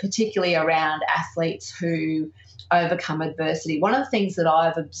stories, but particularly around athletes who overcome adversity. One of the things that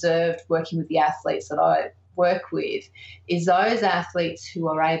I've observed working with the athletes that I work with is those athletes who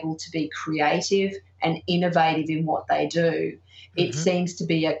are able to be creative and innovative in what they do. It seems to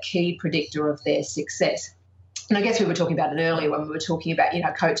be a key predictor of their success. And I guess we were talking about it earlier when we were talking about,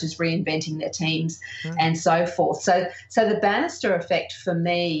 coaches reinventing their teams and so forth. So the Bannister Effect for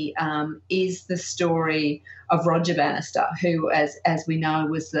me is the story of Roger Bannister, who, as we know,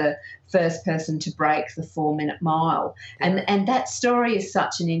 was the first person to break the 4-minute mile. And that story is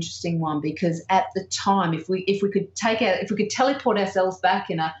such an interesting one, because at the time, if we could teleport ourselves back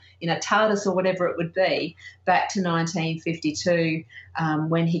in a TARDIS or whatever it would be, back to 1952,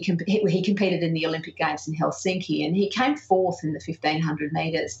 when he competed in the Olympic Games in Helsinki, and he came fourth in the 1500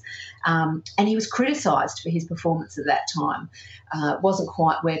 metres, and he was criticised for his performance at that time. It wasn't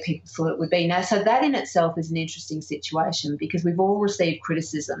quite where people thought it would be. Now, so that in itself is an interesting situation, because we've all received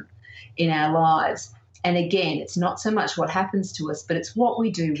criticism in our lives. And again, it's not so much what happens to us, but it's what we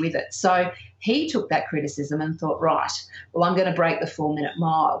do with it. So he took that criticism and thought, right, well, I'm going to break the 4-minute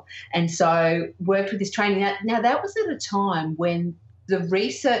mile. And so worked with his training. Now, that was at a time when the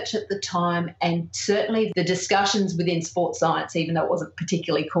research at the time, and certainly the discussions within sports science, even though it wasn't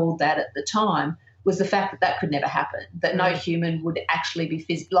particularly called that at the time, was the fact that could never happen, that no human would actually be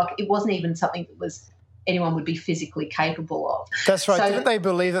it wasn't even something that anyone would be physically capable of. That's right. So, didn't they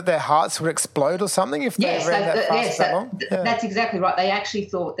believe that their hearts would explode or something if they ran that fast that long? Yeah. That's exactly right. They actually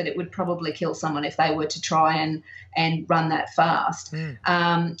thought that it would probably kill someone if they were to try and run that fast.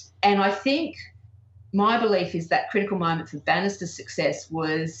 And I think my belief is that critical moment for Bannister's success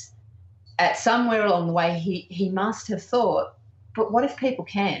was at somewhere along the way he must have thought, but what if people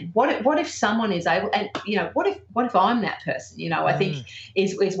can? What if someone is able? And what if I'm that person? I think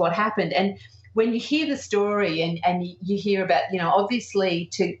is what happened. And when you hear the story and you hear about, obviously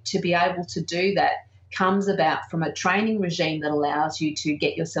to be able to do that comes about from a training regime that allows you to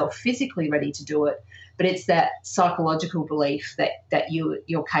get yourself physically ready to do it, but it's that psychological belief that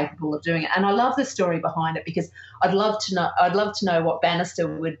you're capable of doing it. And I love the story behind it because I'd love to know what Bannister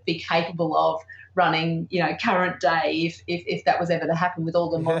would be capable of running, current day if that was ever to happen with all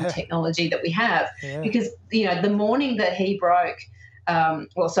the modern technology that we have. Yeah. Because, the morning that he broke,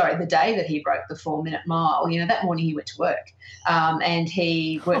 the day that he broke the 4-minute mile, that morning he went to work, and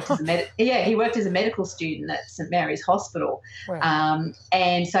he worked as a medical student at St Mary's Hospital. Wow.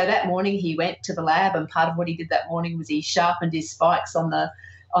 And so that morning he went to the lab, and part of what he did that morning was he sharpened his spikes on the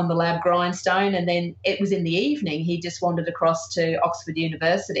lab grindstone, and then it was in the evening he just wandered across to Oxford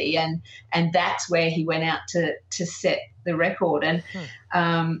University, and that's where he went out to set the record. And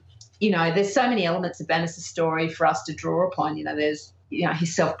there's so many elements of Bannister's story for us to draw upon. There's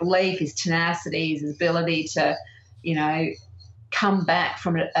his self-belief, his tenacity, his ability to come back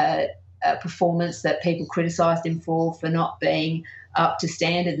from a performance that people criticised him for not being up to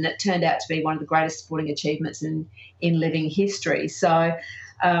standard, and it turned out to be one of the greatest sporting achievements in living history. So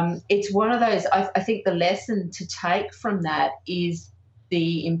it's one of those, I think the lesson to take from that is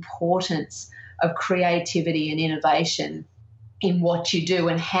the importance of creativity and innovation in what you do,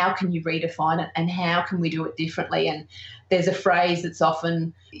 and how can you redefine it, and how can we do it differently. And there's a phrase that's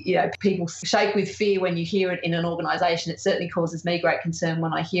often, people shake with fear when you hear it in an organisation. It certainly causes me great concern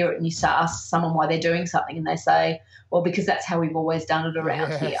when I hear it and you ask someone why they're doing something and they say, well, because that's how we've always done it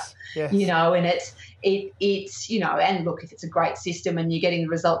around here. Yes. And it's and look, if it's a great system and you're getting the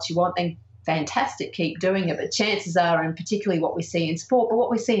results you want, then fantastic, keep doing it. But chances are, and particularly what we see in sport, but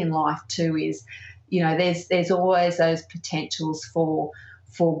what we see in life too is, there's always those potentials for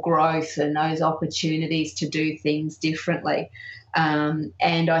growth and those opportunities to do things differently. And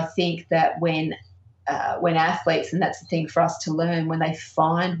I think that when athletes, and that's the thing for us to learn, when they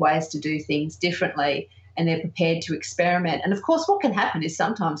find ways to do things differently and they're prepared to experiment. And, of course, what can happen is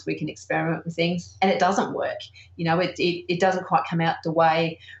sometimes we can experiment with things and it doesn't work. It doesn't quite come out the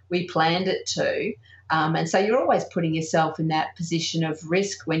way we planned it to. And so you're always putting yourself in that position of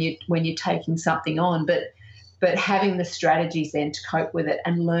risk when you're taking something on, but having the strategies then to cope with it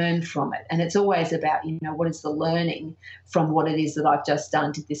and learn from it. And it's always about, what is the learning from what it is that I've just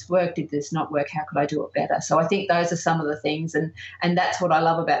done? Did this work? Did this not work? How could I do it better? So I think those are some of the things. And that's what I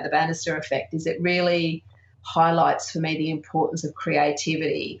love about the Bannister effect, is it really highlights for me the importance of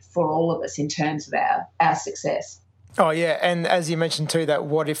creativity for all of us in terms of our success. Oh, yeah. And as you mentioned too, that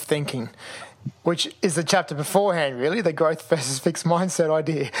what if thinking, which is the chapter beforehand, really, the growth versus fixed mindset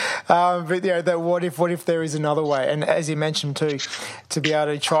idea. But that what if there is another way? And as you mentioned too, to be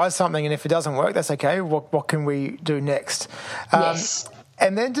able to try something, and if it doesn't work, that's okay. What can we do next? Yes.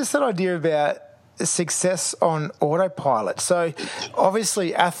 And then just that idea about success on autopilot. So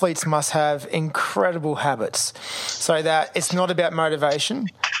obviously athletes must have incredible habits, so that it's not about motivation.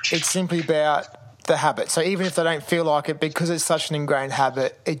 It's simply about the habit. So even if they don't feel like it, because it's such an ingrained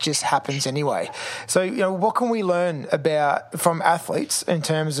habit, it just happens anyway. So, what can we learn from athletes in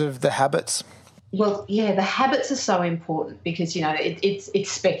terms of the habits? Well, yeah, the habits are so important because,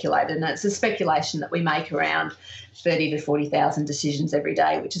 it's speculated, and it's a speculation that we make around 30 to 40,000 decisions every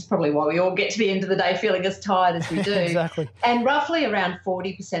day, which is probably why we all get to the end of the day feeling as tired as we do. Exactly. And roughly around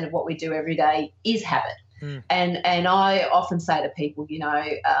 40% of what we do every day is habit. And I often say to people,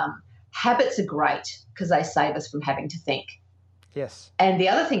 habits are great because they save us from having to think. Yes. And the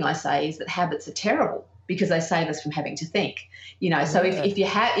other thing I say is that habits are terrible because they save us from having to think. So if you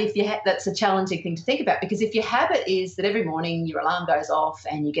have, that's a challenging thing to think about, because if your habit is that every morning your alarm goes off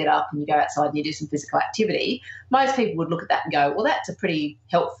and you get up and you go outside and you do some physical activity, most people would look at that and go, well, that's a pretty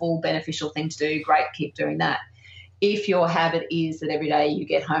helpful, beneficial thing to do. Great, keep doing that. if your habit is that every day you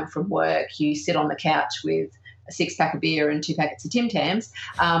get home from work, you sit on the couch with a 6-pack of beer and 2 packets of Tim Tams,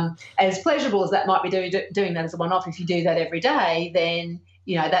 as pleasurable as that might be doing that as a one-off, if you do that every day, then,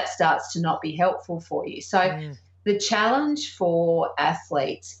 that starts to not be helpful for you. So the challenge for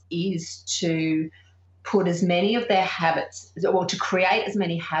athletes is to put as many of their habits, or to create as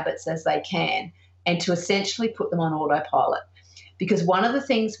many habits as they can, and to essentially put them on autopilot. Because one of the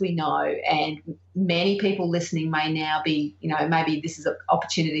things we know, and many people listening may now be, maybe this is an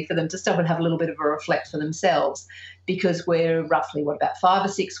opportunity for them to stop and have a little bit of a reflect for themselves, because we're roughly, about 5 or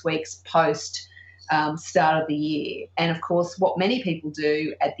 6 weeks post start of the year. And, of course, what many people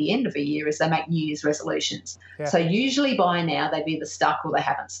do at the end of a year is they make New Year's resolutions. Yeah. So usually by now they've either stuck or they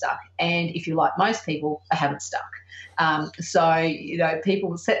haven't stuck. And if you're like most people, they haven't stuck. So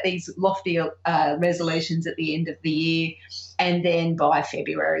people set these lofty resolutions at the end of the year, and then by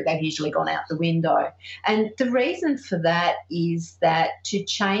February they've usually gone out the window. And the reason for that is that to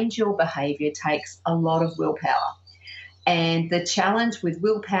change your behaviour takes a lot of willpower. And the challenge with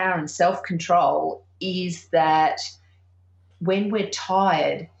willpower and self-control is that when we're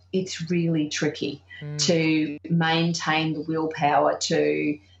tired, it's really tricky to maintain the willpower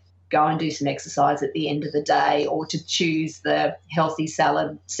to go and do some exercise at the end of the day, or to choose the healthy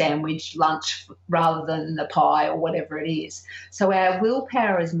salad sandwich lunch rather than the pie or whatever it is. So our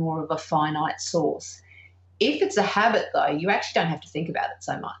willpower is more of a finite source. If it's a habit, though, you actually don't have to think about it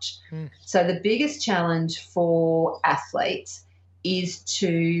so much. So the biggest challenge for athletes is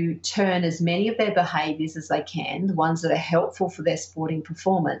to turn as many of their behaviours as they can, the ones that are helpful for their sporting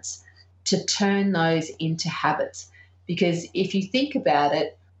performance, to turn those into habits. Because if you think about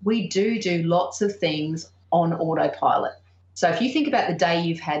it, we do lots of things on autopilot. So if you think about the day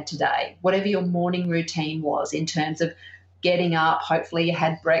you've had today, whatever your morning routine was in terms of getting up, hopefully you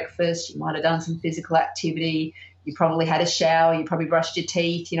had breakfast, you might have done some physical activity, you probably had a shower, you probably brushed your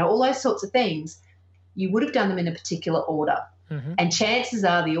teeth, all those sorts of things, you would have done them in a particular order. And chances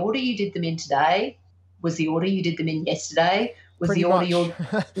are the order you did them in today was the order you did them in yesterday, was Pretty the order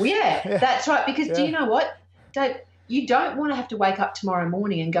much. Yeah, that's right. Because do you know what? You don't want to have to wake up tomorrow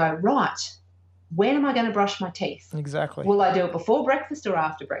morning and go, right, when am I going to brush my teeth? Exactly. Will I do it before breakfast or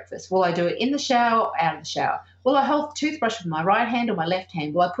after breakfast? Will I do it in the shower or out of the shower? Will I hold the toothbrush with my right hand or my left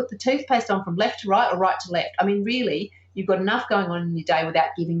hand? Will I put the toothpaste on from left to right or right to left? I mean, really, you've got enough going on in your day without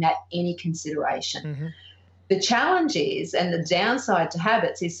giving that any consideration. The challenge is, and the downside to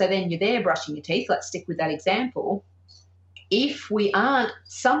habits is, so then you're there brushing your teeth. Let's stick with that example. If we aren't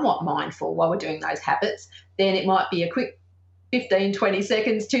somewhat mindful while we're doing those habits, then it might be a quick 15, 20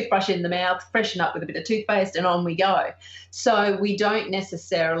 seconds, toothbrush in the mouth, freshen up with a bit of toothpaste, and on we go. So we don't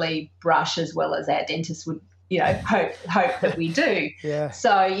necessarily brush as well as our dentists would, hope that we do. Yeah.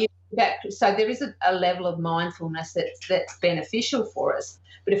 So there is a level of mindfulness that's beneficial for us.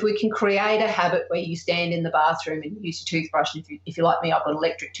 But if we can create a habit where you stand in the bathroom and use your toothbrush, and if you're like me, I've got an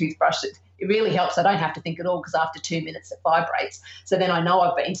electric toothbrush, it really helps. I don't have to think at all, because after 2 minutes it vibrates. So then I know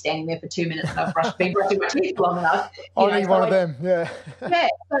I've been standing there for 2 minutes and I've been brushing my teeth long enough. I need one of them, yeah. Yeah,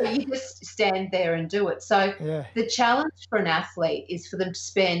 so you just stand there and do it. So the challenge for an athlete is for them to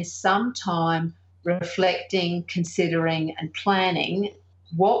spend some time reflecting, considering and planning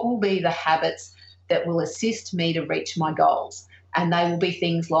what will be the habits that will assist me to reach my goals. And they will be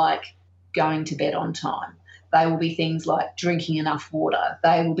things like going to bed on time. They will be things like drinking enough water.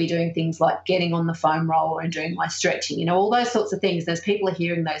 They will be doing things like getting on the foam roller and doing my stretching, all those sorts of things. As people are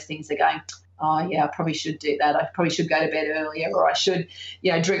hearing those things, they're going, oh, yeah, I probably should do that. I probably should go to bed earlier, or I should,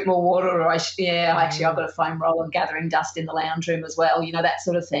 drink more water, or actually I've got a foam roller gathering dust in the lounge room as well, that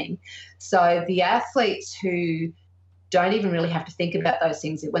sort of thing. So the athletes who don't even really have to think about those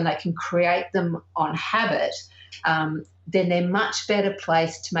things, when they can create them on habit, then they're much better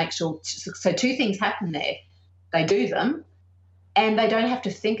placed to make sure. So 2 things happen there. They do them and they don't have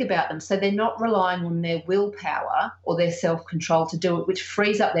to think about them. So they're not relying on their willpower or their self-control to do it, which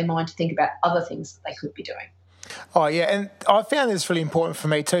frees up their mind to think about other things that they could be doing. Oh, yeah, and I found this really important for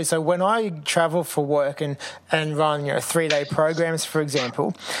me too. So when I travel for work and run, 3-day programs, for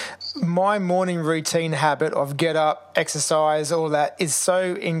example, my morning routine habit of get up, exercise, all that is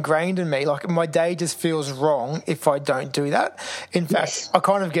so ingrained in me. Like, my day just feels wrong if I don't do that. In fact, I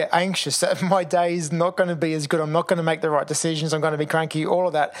kind of get anxious that my day is not going to be as good. I'm not going to make the right decisions. I'm going to be cranky, all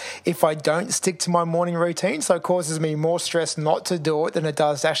of that, if I don't stick to my morning routine. So it causes me more stress not to do it than it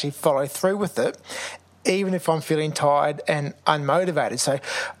does to actually follow through with it, even if I'm feeling tired and unmotivated. So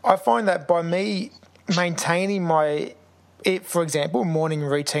I find that by me maintaining for example, morning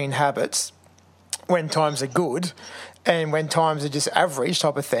routine habits, when times are good and when times are just average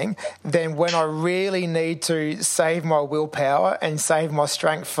type of thing, then when I really need to save my willpower and save my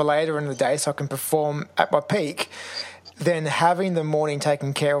strength for later in the day so I can perform at my peak, then having the morning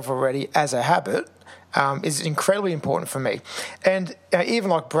taken care of already as a habit is incredibly important for me. And even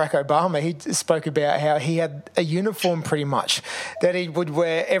like Barack Obama, he spoke about how he had a uniform pretty much that he would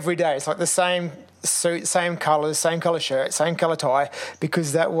wear every day. It's like the same suit, same colours, same colour shirt, same colour tie,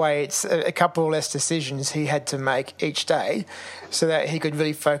 because that way it's a couple less decisions he had to make each day so that he could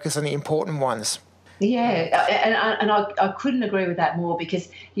really focus on the important ones. Yeah, and I couldn't agree with that more because,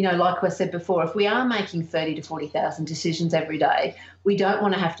 you know, like I said before, if we are making 30 to 40,000 decisions every day, we don't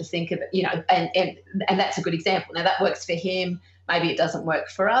want to have to think of it, you know, and that's a good example. Now, that works for him. Maybe it doesn't work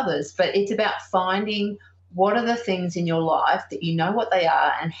for others, but it's about finding what are the things in your life that you know what they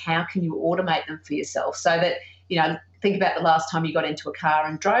are and how can you automate them for yourself so that, you know, think about the last time you got into a car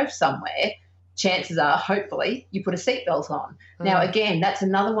and drove somewhere. Chances are, hopefully, you put a seatbelt on. Now, again, that's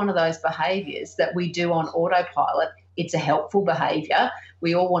another one of those behaviours that we do on autopilot. It's a helpful behaviour.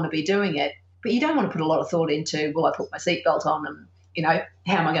 We all want to be doing it, but you don't want to put a lot of thought into, will I put my seatbelt on and, you know,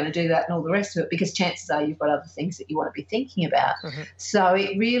 how am I going to do that and all the rest of it, because chances are you've got other things that you want to be thinking about. So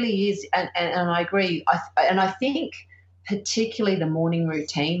it really is, and I agree. I think particularly the morning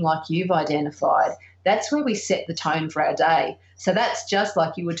routine, like you've identified, that's where we set the tone for our day. So that's just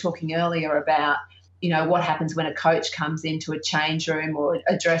like you were talking earlier about, you know, what happens when a coach comes into a change room or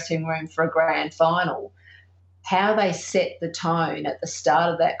a dressing room for a grand final. How they set the tone at the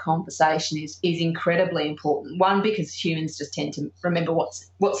start of that conversation is incredibly important. One, because humans just tend to remember what's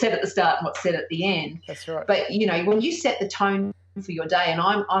said at the start and what's said at the end. That's right. But, you know, when you set the tone for your day, and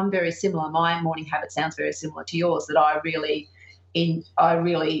I'm very similar, my morning habit sounds very similar to yours, that I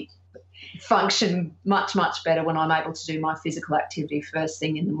really function much, much better when I'm able to do my physical activity first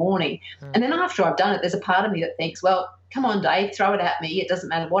thing in the morning. And then after I've done it, there's a part of me that thinks, well, come on, Dave, throw it at me. It doesn't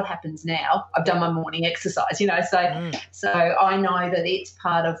matter what happens now. I've done my morning exercise, you know. So I know that it's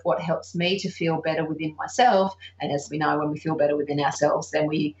part of what helps me to feel better within myself. And as we know, when we feel better within ourselves, then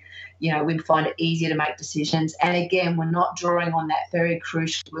we find it easier to make decisions. And again, we're not drawing on that very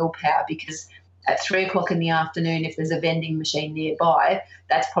crucial willpower, because at 3 o'clock in the afternoon, if there's a vending machine nearby,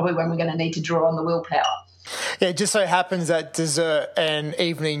 that's probably when we're going to need to draw on the willpower. Yeah, it just so happens that dessert and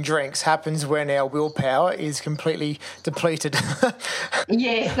evening drinks happens when our willpower is completely depleted.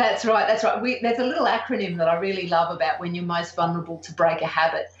 Yes, that's right. That's right. There's a little acronym that I really love about when you're most vulnerable to break a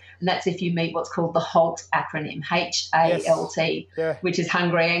habit, and that's if you meet what's called the HALT acronym, HALT, yes. Which is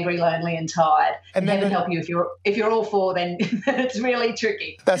hungry, angry, lonely, and tired. And that would help you if you're all four. Then it's really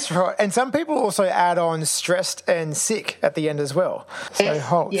tricky. That's right. And some people also add on stressed and sick at the end as well. So yes,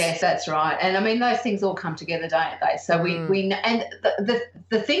 HALT. Yes, that's right. And I mean, those things all come together, don't they? So we and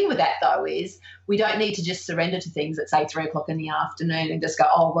the thing with that though is we don't need to just surrender to things at say 3 o'clock in the afternoon and just go,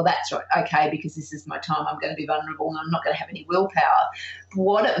 oh well, that's right, okay, because this is my time. I'm going to be vulnerable and I'm not going to have any willpower.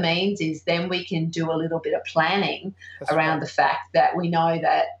 What it means is then we can do a little bit of planning around the fact that we know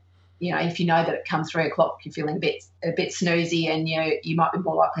that, you know, if you know that it comes 3 o'clock, you're feeling a bit snoozy and you might be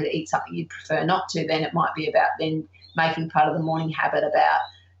more likely to eat something you'd prefer not to, then it might be about then making part of the morning habit about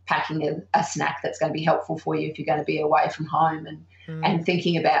packing a snack that's going to be helpful for you if you're going to be away from home, and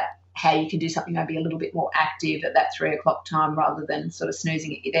thinking about how you can do something maybe a little bit more active at that 3 o'clock time rather than sort of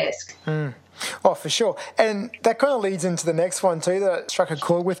snoozing at your desk. Oh, for sure. And that kind of leads into the next one too that struck a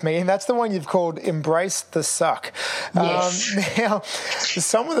chord with me, and that's the one you've called Embrace the Suck. Yes. Now,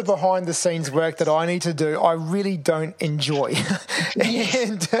 some of the behind-the-scenes work that I need to do, I really don't enjoy.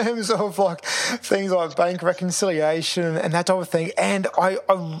 In terms of like things like bank reconciliation and that type of thing, and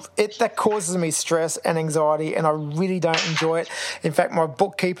that causes me stress and anxiety, and I really don't enjoy it. In fact, my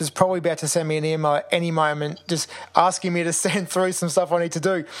bookkeeper's probably about to send me an email at any moment just asking me to send through some stuff I need to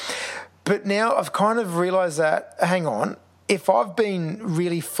do. But now I've kind of realised that, hang on, if I've been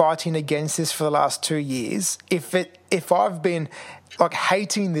really fighting against this for the last 2 years, if I've been like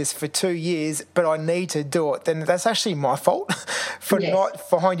hating this for 2 years, but I need to do it, then that's actually my fault for not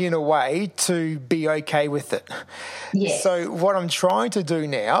finding a way to be okay with it. Yes. So what I'm trying to do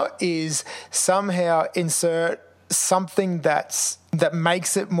now is somehow insert something that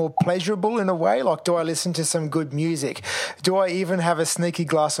makes it more pleasurable in a way. Like, do I listen to some good music? Do I even have a sneaky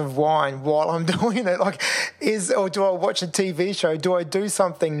glass of wine while I'm doing it? Or do I watch a TV show? Do I do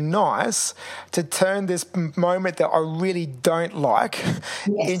something nice to turn this moment that I really don't like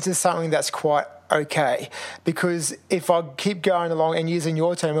into something that's quite okay? Because if I keep going along and using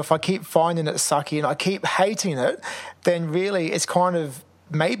your term, if I keep finding it sucky and I keep hating it, then really it's kind of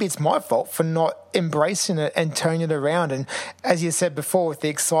maybe it's my fault for not embracing it and turning it around. And as you said before, with the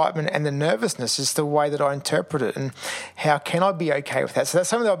excitement and the nervousness, is the way that I interpret it, and how can I be okay with that? So that's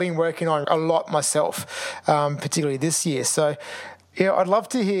something that I've been working on a lot myself, particularly this year. So yeah, I'd love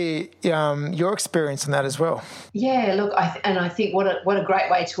to hear your experience on that as well. Yeah, look, I think what a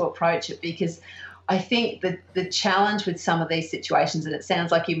great way to approach it, because I think that the challenge with some of these situations, and it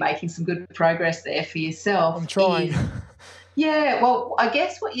sounds like you're making some good progress there for yourself. I'm trying. Yeah, well, I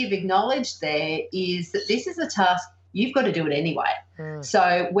guess what you've acknowledged there is that this is a task you've got to do it anyway.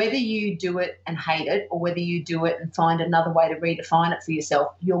 So whether you do it and hate it, or whether you do it and find another way to redefine it for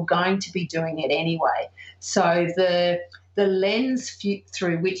yourself, you're going to be doing it anyway. So the lens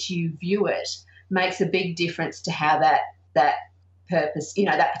through which you view it makes a big difference to how that purpose,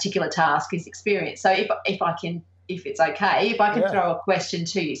 that particular task is experienced. So if it's okay, if I can throw a question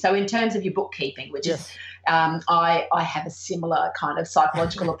to you. So in terms of your bookkeeping, which is, I have a similar kind of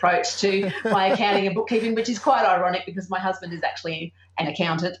psychological approach to my accounting and bookkeeping, which is quite ironic because my husband is actually an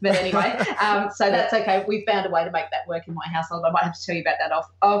accountant. But anyway, so that's okay. We've found a way to make that work in my household. I might have to tell you about that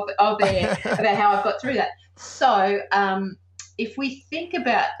off air, about how I've got through that. So if we think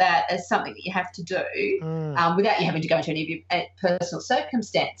about that as something that you have to do without you having to go into any of your personal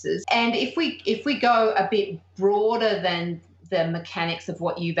circumstances, and if we go a bit broader than the mechanics of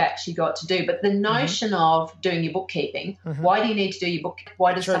what you've actually got to do, but the notion of doing your bookkeeping, why do you need to do your bookkeeping?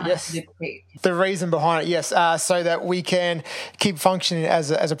 Why does someone have to do bookkeeping? The reason behind it, yes, so that we can keep functioning as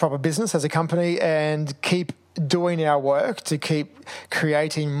a proper business, as a company, and keep doing our work to keep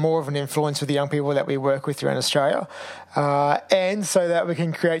creating more of an influence with the young people that we work with around Australia, and so that we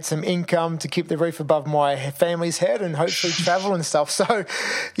can create some income to keep the roof above my family's head and hopefully travel and stuff. So,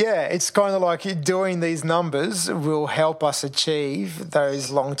 yeah, it's kind of like doing these numbers will help us achieve those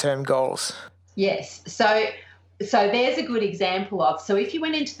long-term goals. Yes. So there's a good example of, so if you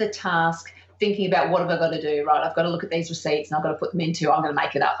went into the task thinking about what have I got to do, right? I've got to look at these receipts and I've got to put them into, I'm going to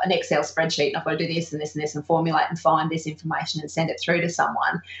make it up, an Excel spreadsheet, and I've got to do this and this and this and formulate and find this information and send it through to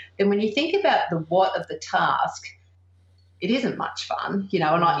someone. Then when you think about the what of the task, it isn't much fun, and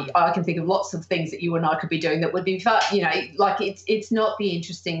I can think of lots of things that you and I could be doing that would be fun, like it's not the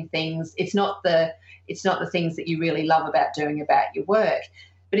interesting things, it's not the things that you really love about doing about your work.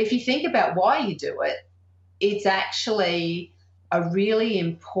 But if you think about why you do it, it's actually a really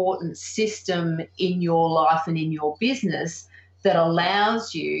important system in your life and in your business that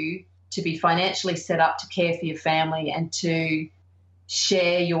allows you to be financially set up to care for your family and to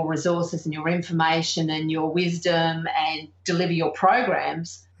share your resources and your information and your wisdom and deliver your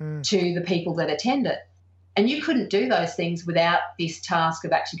programs to the people that attend it. And you couldn't do those things without this task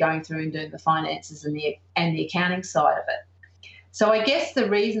of actually going through and doing the finances and the accounting side of it. So I guess the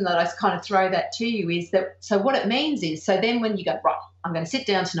reason that I kind of throw that to you is that, so what it means is, so then when you go, right, I'm going to sit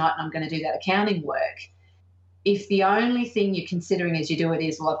down tonight and I'm going to do that accounting work, if the only thing you're considering as you do it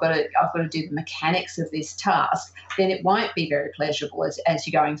is, well, I've got to do the mechanics of this task, then it won't be very pleasurable as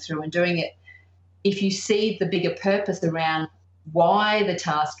you're going through and doing it. If you see the bigger purpose around why the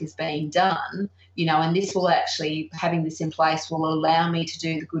task is being done, and this will actually, having this in place will allow me to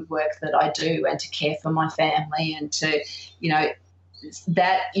do the good work that I do and to care for my family and to,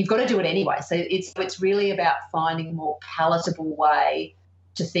 that you've got to do it anyway. So it's really about finding a more palatable way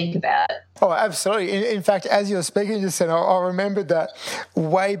to think about it. Oh, absolutely. In fact, as you were speaking just then, I remembered that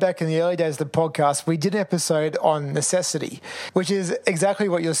way back in the early days of the podcast, we did an episode on necessity, which is exactly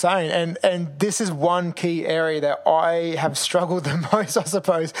what you're saying. And this is one key area that I have struggled the most, I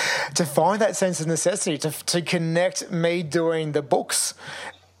suppose, to find that sense of necessity, to connect me doing the books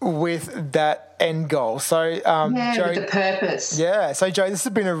with that end goal. So, Joe, with the purpose. Yeah. So, Joe, this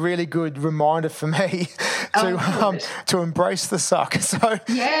has been a really good reminder for me to embrace the suck. So, thank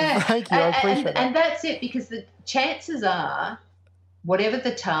you. I appreciate it. And that's it, because the chances are, whatever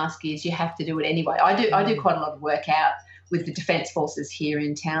the task is, you have to do it anyway. I do quite a lot of work out with the Defence Forces here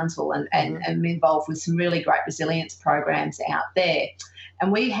in Townsville and am involved with some really great resilience programs out there.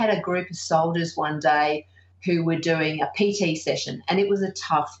 And we had a group of soldiers one day who were doing a PT session, and it was a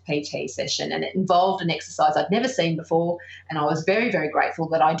tough PT session, and it involved an exercise I'd never seen before, and I was very, very grateful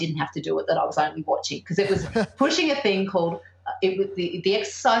that I didn't have to do it, that I was only watching, because it was pushing a thing called the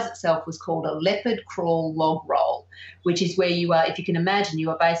exercise itself was called a leopard crawl log roll, which is where you are, if you can imagine,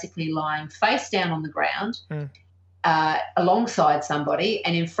 you are basically lying face down on the ground alongside somebody,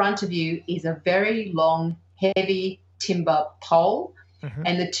 and in front of you is a very long, heavy timber pole,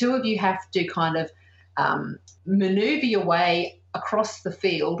 and the two of you have to kind of maneuver your way across the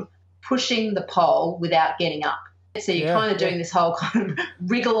field, pushing the pole without getting up. So you're kind of doing this whole kind of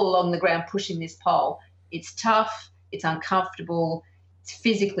wriggle along the ground, pushing this pole. It's tough. It's uncomfortable. it's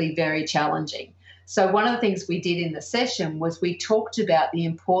physically very challenging. So one of the things we did in the session was we talked about the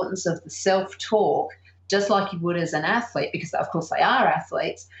importance of the self-talk, just like you would as an athlete, because of course they are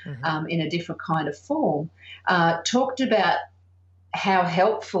athletes in a different kind of form, talked about how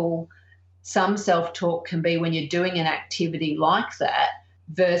helpful some self-talk can be when you're doing an activity like that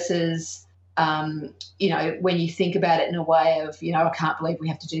versus, when you think about it in a way of, I can't believe we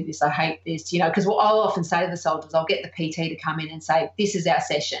have to do this, I hate this, because what I'll often say to the soldiers, I'll get the PT to come in and say, this is our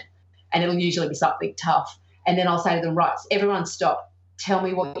session, and it'll usually be something tough. And then I'll say to them, right, everyone stop, tell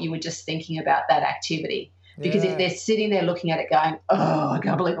me what you were just thinking about that activity. Because if they're sitting there looking at it going, oh, I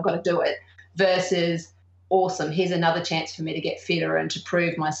can't believe I've got to do it, versus, awesome, here's another chance for me to get fitter and to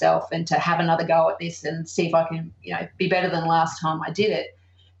prove myself and to have another go at this and see if I can, be better than last time I did it.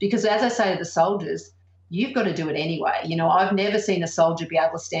 Because as I say to the soldiers, you've got to do it anyway. I've never seen a soldier be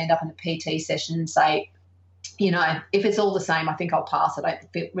able to stand up in a PT session and say, if it's all the same, I think I'll pass it. I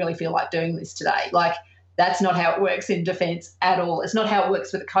don't really feel like doing this today. Like, that's not how it works in defence at all. It's not how it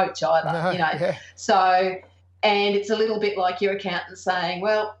works with a coach either, No, yeah. So, and it's a little bit like your accountant saying,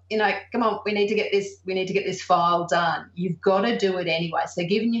 well, come on, we need to get this file done. You've got to do it anyway. So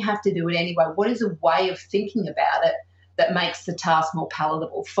given you have to do it anyway, what is a way of thinking about it that makes the task more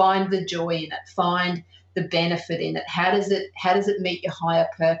palatable? Find the joy in it. Find the benefit in it. How does it meet your higher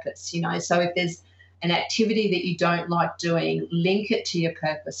purpose? So if there's an activity that you don't like doing, link it to your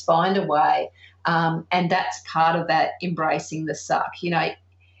purpose. Find a way. And that's part of that embracing the suck.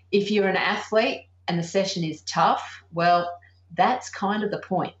 If you're an athlete and the session is tough, well, that's kind of the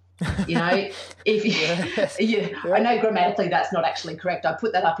point. If I know grammatically that's not actually correct. I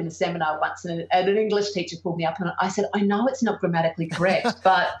put that up in a seminar once, and an English teacher pulled me up, and I said, I know it's not grammatically correct,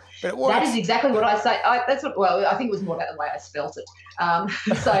 but that is exactly what I say. I think it was more about the way I spelt it.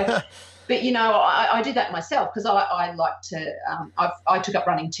 But, I did that myself because I like to I took up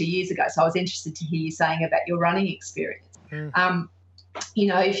running 2 years ago, so I was interested to hear you saying about your running experience.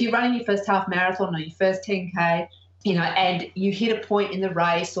 If you're running your first half marathon or your first 10K, and you hit a point in the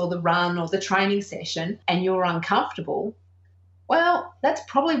race or the run or the training session and you're uncomfortable, well, that's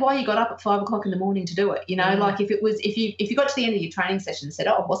probably why you got up at 5 o'clock in the morning to do it. Like if you got to the end of your training session and said,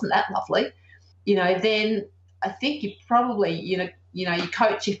 oh, wasn't that lovely, then I think you probably, your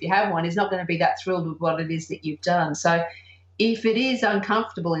coach, if you have one, is not going to be that thrilled with what it is that you've done. So if it is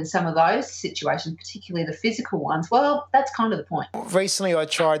uncomfortable in some of those situations, particularly the physical ones, well, that's kind of the point. Recently I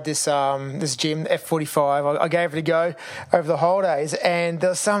tried this gym, F45. I gave it a go over the holidays, and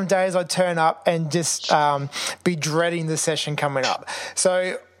there were some days I'd turn up and just be dreading the session coming up.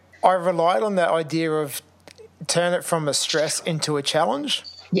 So I relied on that idea of turn it from a stress into a challenge.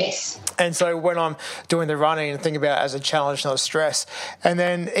 Yes. And so when I'm doing the running and think about it as a challenge, not a stress, and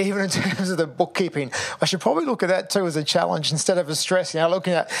then even in terms of the bookkeeping, I should probably look at that too as a challenge instead of a stress.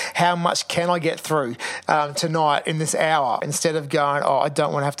 Looking at how much can I get through tonight in this hour, instead of going, I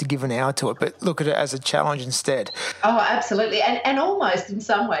don't want to have to give an hour to it, but look at it as a challenge instead. Oh, absolutely. And almost in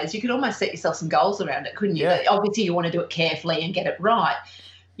some ways, you could almost set yourself some goals around it, couldn't you? Yeah. Obviously, you want to do it carefully and get it right.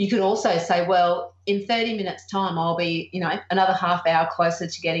 You could also say, well, in 30 minutes' time, I'll be, another half hour closer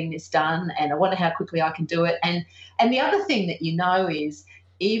to getting this done, and I wonder how quickly I can do it. And the other thing that is,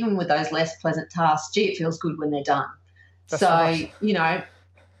 even with those less pleasant tasks, it feels good when they're done. That's right.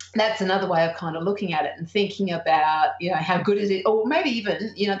 That's another way of kind of looking at it and thinking about, how good is it? Or maybe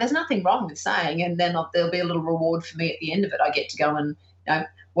even, there's nothing wrong with saying, and then there'll be a little reward for me at the end of it. I get to go and,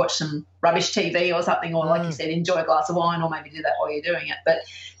 watch some rubbish TV or something, or like you said, enjoy a glass of wine, or maybe do that while you're doing it. But,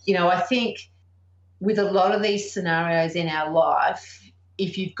 I think with a lot of these scenarios in our life,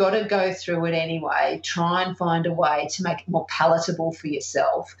 if you've got to go through it anyway, try and find a way to make it more palatable for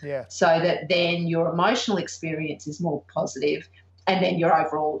yourself, so that then your emotional experience is more positive, and then your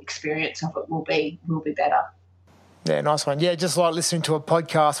overall experience of it will be better. Yeah, nice one. Yeah, just like listening to a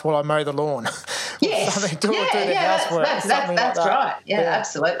podcast while I mow the lawn. Yes. That's right. Yeah,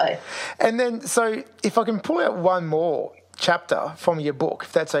 absolutely. And then, so if I can pull out one more chapter from your book,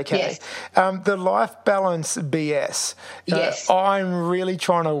 if that's okay. Yes. The Life Balance BS. Yes. I'm really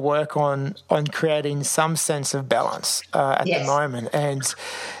trying to work on creating some sense of balance at the moment. And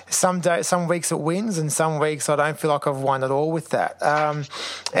some weeks it wins, and some weeks I don't feel like I've won at all with that.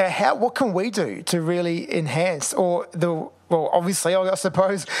 What can we do to really enhance well, obviously, I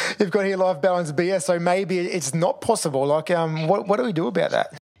suppose you've got here Life Balance BS, so maybe it's not possible. Like, what do we do about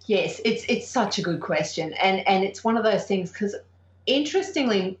that? Yes, it's such a good question. And it's one of those things because,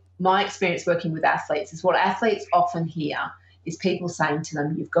 interestingly, my experience working with athletes is what athletes often hear is people saying to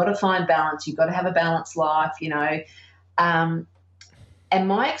them, you've got to find balance, you've got to have a balanced life, And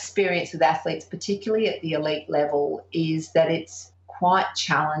my experience with athletes, particularly at the elite level, is that it's quite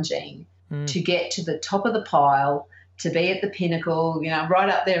challenging to get to the top of the pile, to be at the pinnacle, right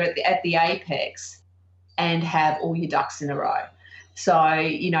up there at the apex, and have all your ducks in a row. So,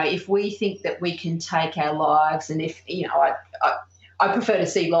 if we think that we can take our lives, and if, I prefer to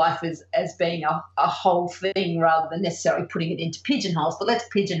see life as being a whole thing rather than necessarily putting it into pigeonholes, but let's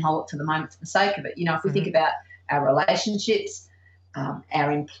pigeonhole it for the moment for the sake of it. If we think about our relationships,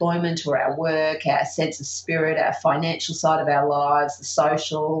 our employment or our work, our sense of spirit, our financial side of our lives, the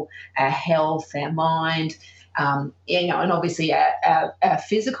social, our health, our mind, and obviously our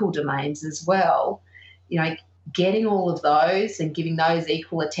physical domains as well, getting all of those and giving those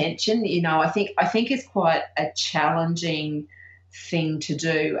equal attention, I think is quite a challenging thing to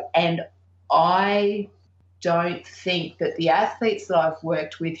do. And I don't think that the athletes that I've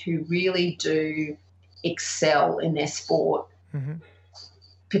worked with who really do excel in their sport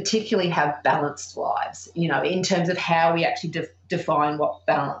particularly have balanced lives, in terms of how we actually define what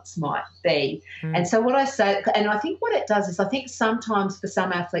balance might be. And so what I say, and I think what it does is I think sometimes for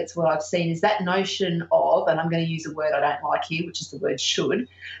some athletes what I've seen is that notion of, and I'm going to use a word I don't like here, which is the word should,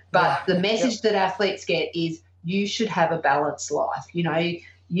 but the message that athletes get is you should have a balanced life.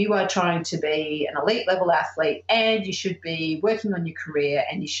 You are trying to be an elite level athlete and you should be working on your career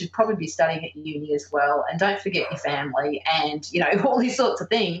and you should probably be studying at uni as well, and don't forget your family and, all these sorts of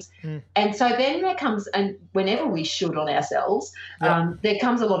things. And so then there comes, and whenever we should on ourselves, there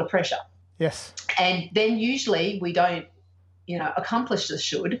comes a lot of pressure. Yes. And then usually we don't, accomplish the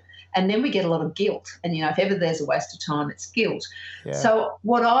should, and then we get a lot of guilt. And, if ever there's a waste of time, it's guilt. Yeah. So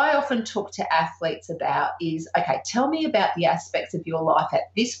what I often talk to athletes about is, okay, tell me about the aspects of your life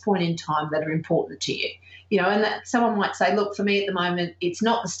at this point in time that are important to you. And that someone might say, look, for me at the moment, it's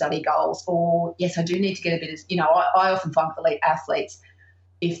not the study goals, or yes, I do need to get a bit of, I often find for elite athletes,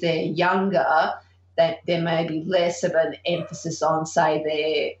 if they're younger, that there may be less of an emphasis on,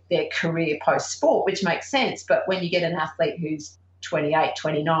 say, their career post-sport, which makes sense. But when you get an athlete who's 28,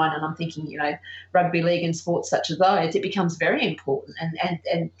 29, and I'm thinking, rugby league and sports such as those, it becomes very important,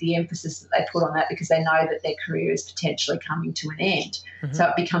 and the emphasis that they put on that because they know that their career is potentially coming to an end. So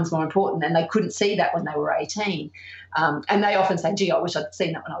it becomes more important, and they couldn't see that when they were 18. And they often say, gee, I wish I'd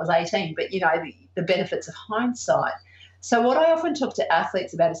seen that when I was 18, but, the benefits of hindsight. So what I often talk to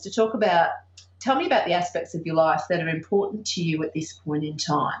athletes about is to talk about, tell me about the aspects of your life that are important to you at this point in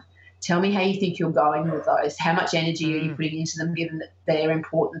time. Tell me how you think you're going with those. How much energy are you putting into them, given that they're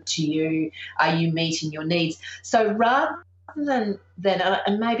important to you? Are you meeting your needs? So rather than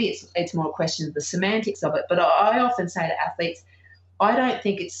and maybe it's more a question of the semantics of it, but I often say to athletes, I don't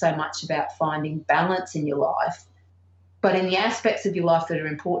think it's so much about finding balance in your life, but in the aspects of your life that are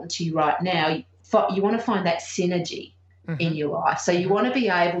important to you right now, you want to find that synergy in your life. So you want to be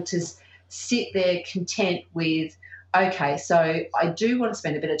able to sit there content with, okay, so I do want to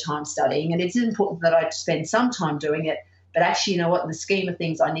spend a bit of time studying, and it's important that I spend some time doing it, but actually, in the scheme of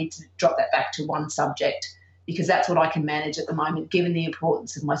things, I need to drop that back to one subject because that's what I can manage at the moment, given the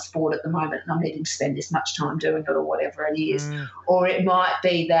importance of my sport at the moment, and I'm needing to spend this much time doing it or whatever it is. Or it might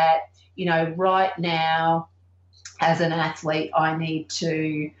be that, right now as an athlete, I need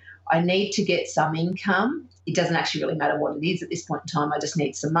to get some income. It doesn't actually really matter what it is at this point in time. I just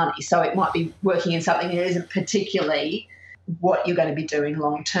need some money. So it might be working in something that isn't particularly what you're going to be doing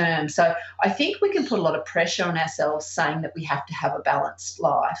long term. So I think we can put a lot of pressure on ourselves saying that we have to have a balanced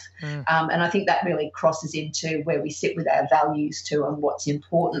life. And I think that really crosses into where we sit with our values too and what's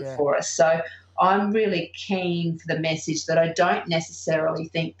important for us. So I'm really keen for the message that I don't necessarily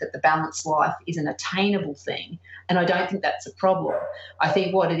think that the balanced life is an attainable thing, and I don't think that's a problem. I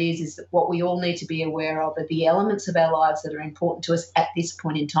think what it is that what we all need to be aware of are the elements of our lives that are important to us at this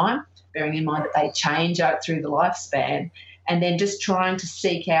point in time, bearing in mind that they change out through the lifespan, and then just trying to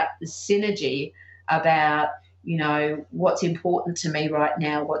seek out the synergy about, what's important to me right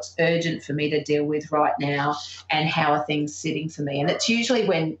now, what's urgent for me to deal with right now, and how are things sitting for me. And it's usually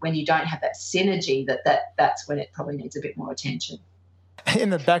when you don't have that synergy that's when it probably needs a bit more attention.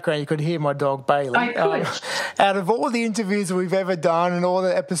 In the background, you could hear my dog Bailey. Out of all the interviews we've ever done and all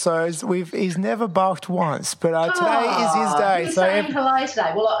the episodes, he's never barked once. But today is his day. He's saying hello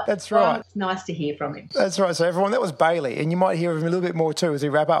today. Well, that's right. It's nice to hear from him. That's right. So everyone, that was Bailey, and you might hear him a little bit more too as we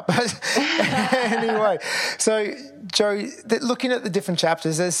wrap up. But anyway, so Joe, looking at the different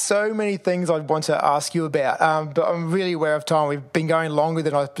chapters, there's so many things I want to ask you about, but I'm really aware of time. We've been going longer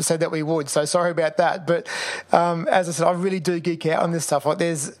than I said that we would, so sorry about that. But as I said, I really do geek out on this stuff. Like,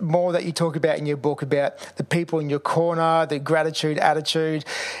 there's more that you talk about in your book about the people in your corner, the gratitude, attitude,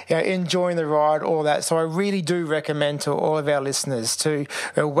 enjoying the ride, all that. So I really do recommend to all of our listeners to,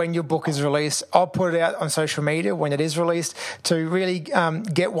 when your book is released, I'll put it out on social media when it is released, to really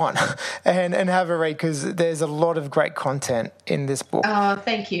get one and have a read, because there's a lot of great content in this book. Oh,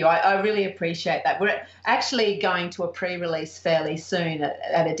 thank you. I really appreciate that. We're actually going to a pre-release fairly soon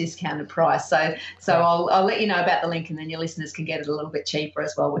at a discounted price. So I'll let you know about the link, and then your listeners can get it a little bit cheaper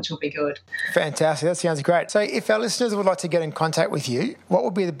as well, which will be good. Fantastic. That sounds great. So if our listeners would like to get in contact with you, what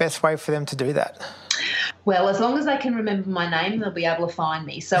would be the best way for them to do that? Well, as long as they can remember my name, they'll be able to find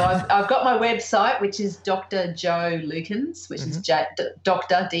me. So I've got my website, which is Dr. Joe Lukins, which is Dr.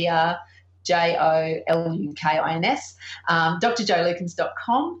 DrJoLukins,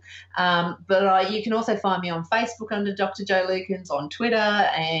 drjoelukins.com. But you can also find me on Facebook under Dr. Joe Lukins, on Twitter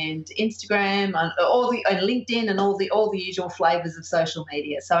and Instagram, and LinkedIn, and all the usual flavours of social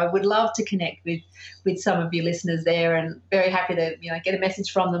media. So I would love to connect with some of your listeners there, and very happy to get a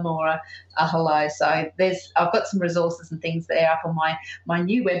message from them or a hello. So I've got some resources and things there up on my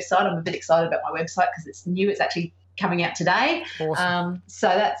new website. I'm a bit excited about my website because it's new. It's actually coming out today. Awesome. So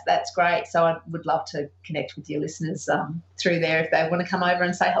that's great. So I would love to connect with your listeners through there if they want to come over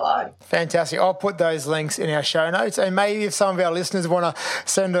and say hello. Fantastic. I'll put those links in our show notes, and maybe if some of our listeners want to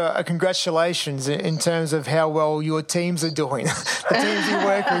send a congratulations in terms of how well your teams are doing, the teams you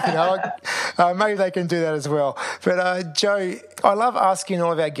work with, maybe they can do that as well. But Joe, I love asking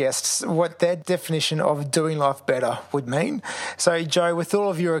all of our guests what their definition of doing life better would mean. So Joe, with all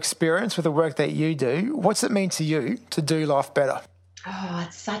of your experience with the work that you do, what's it mean to you to do life better? Oh,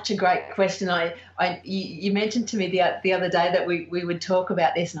 it's such a great question. You mentioned to me the other day that we would talk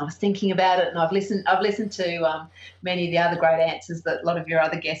about this, and I was thinking about it, and I've listened to many of the other great answers that a lot of your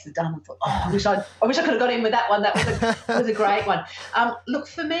other guests have done, and thought, I wish I could have got in with that one. That was a great one. Look,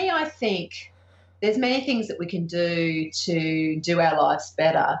 for me, I think there's many things that we can do to do our lives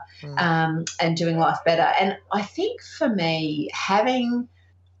better, and doing life better. And I think for me, having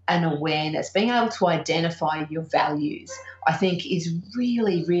an awareness, being able to identify your values, I think is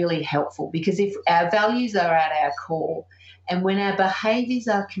really, really helpful, because if our values are at our core, and when our behaviours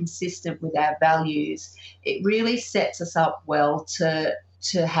are consistent with our values, it really sets us up well to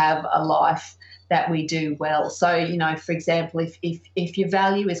have a life that we do well. So, for example, if your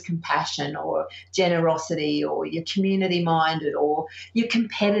value is compassion or generosity, or you're community-minded, or you're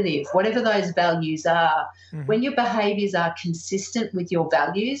competitive, whatever those values are, when your behaviours are consistent with your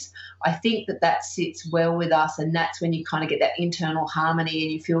values, I think that sits well with us, and that's when you kind of get that internal harmony,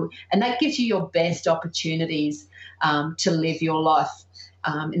 and you feel, and that gives you your best opportunities to live your life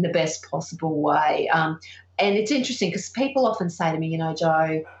in the best possible way. And it's interesting because people often say to me,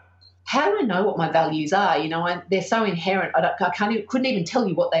 Joe, how do I know what my values are? They're so inherent. Couldn't even tell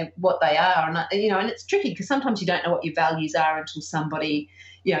you what they are. And and it's tricky because sometimes you don't know what your values are until somebody,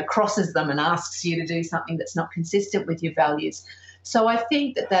 crosses them and asks you to do something that's not consistent with your values. So I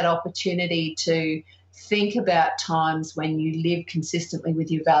think that opportunity to think about times when you live consistently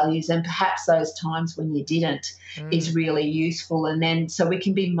with your values, and perhaps those times when you didn't, is really useful. And then so we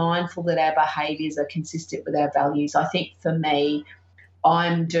can be mindful that our behaviours are consistent with our values. I think for me,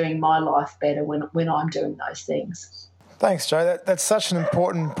 I'm doing my life better when I'm doing those things. Thanks, Joe. That's such an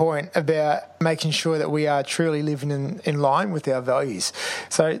important point about making sure that we are truly living in line with our values.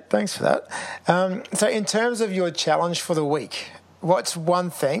 So thanks for that. So in terms of your challenge for the week, what's one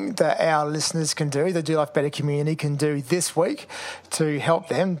thing that our listeners can do, the Do Life Better community can do this week to help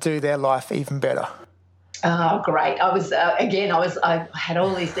them do their life even better? Oh, great. I had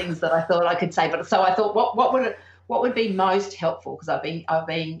all these things that I thought I could say, but so I thought, what would be most helpful? Because I've been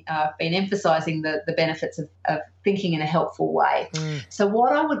emphasising the benefits of thinking in a helpful way. So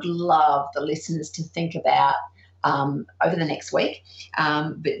what I would love the listeners to think about over the next week,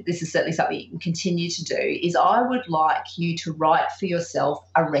 but this is certainly something you can continue to do, is I would like you to write for yourself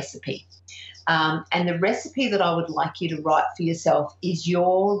a recipe. And the recipe that I would like you to write for yourself is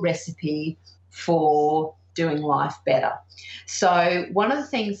your recipe for doing life better. So one of the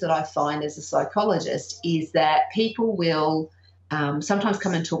things that I find as a psychologist is that people will sometimes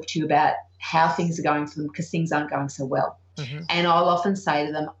come and talk to you about how things are going for them because things aren't going so well. And I'll often say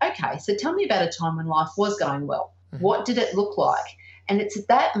to them, okay, so tell me about a time when life was going well. What did it look like? And it's at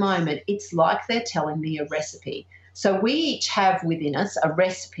that moment, it's like they're telling me a recipe. So we each have within us a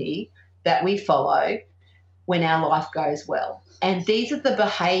recipe that we follow when our life goes well. And these are the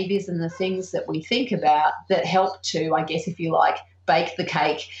behaviours and the things that we think about that help to, I guess, if you like, bake the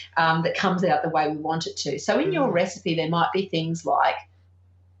cake that comes out the way we want it to. So in your recipe, there might be things like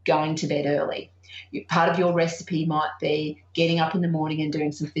going to bed early. Part of your recipe might be getting up in the morning and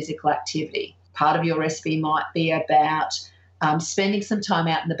doing some physical activity. Part of your recipe might be about spending some time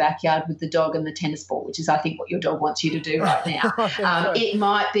out in the backyard with the dog and the tennis ball, which is, I think, what your dog wants you to do right now. It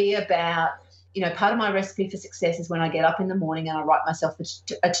might be about, part of my recipe for success is when I get up in the morning and I write myself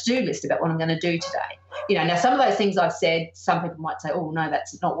a to-do list about what I'm going to do today. Now some of those things I've said, some people might say, oh, no,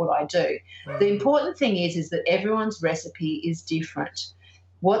 that's not what I do. The important thing is that everyone's recipe is different.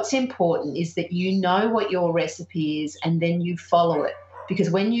 What's important is that you know what your recipe is and then you follow it. Because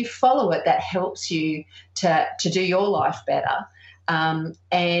when you follow it, that helps you to do your life better. And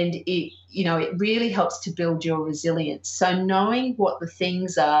it really helps to build your resilience. So knowing what the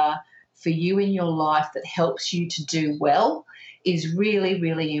things are for you in your life that helps you to do well is really,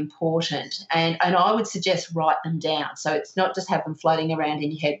 really important. And I would suggest write them down. So it's not just have them floating around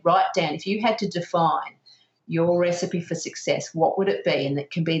in your head. Write down. If you had to define your recipe for success, what would it be? And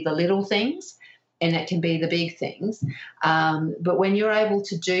it can be the little things and it can be the big things. But when you're able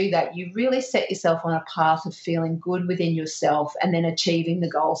to do that, you really set yourself on a path of feeling good within yourself and then achieving the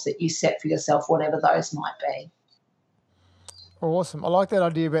goals that you set for yourself, whatever those might be. Awesome. I like that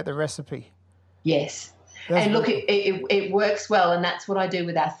idea about the recipe. Yes. And look, it works well, and that's what I do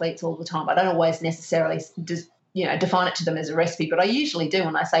with athletes all the time. I don't always necessarily just, define it to them as a recipe, but I usually do.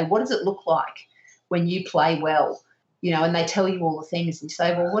 And I say, what does it look like when you play well? And they tell you all the things, and you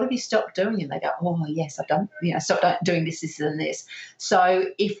say, well, what have you stopped doing? And they go, oh, yes, I've done, stopped doing this, this, and this. So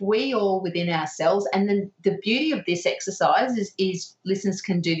if we all within ourselves, and then the beauty of this exercise is listeners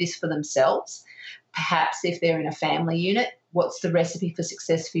can do this for themselves. Perhaps if they're in a family unit, what's the recipe for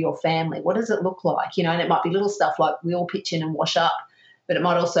success for your family? What does it look like? And it might be little stuff like we all pitch in and wash up, but it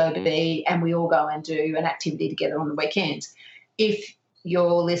might also be, and we all go and do an activity together on the weekends. If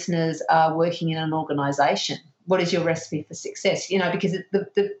your listeners are working in an organisation, what is your recipe for success? Because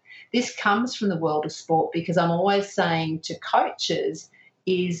this comes from the world of sport, because I'm always saying to coaches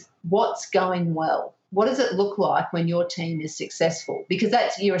is what's going well? What does it look like when your team is successful? Because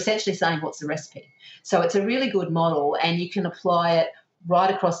you're essentially saying what's the recipe. So it's a really good model, and you can apply it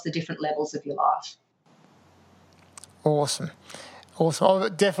right across the different levels of your life. Awesome. I'll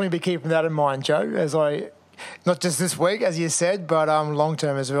definitely be keeping that in mind, Joe, not just this week, as you said, but long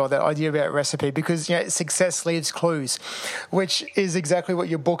term as well, that idea about recipe, because success leaves clues, which is exactly what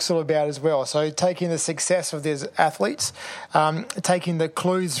your book's all about as well. So taking the success of these athletes, taking the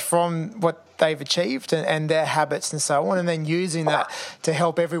clues from what they've achieved and their habits and so on, and then using that to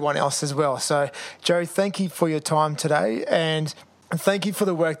help everyone else as well. So, Joe, thank you for your time today, and thank you for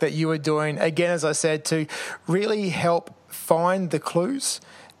the work that you are doing, again, as I said, to really help find the clues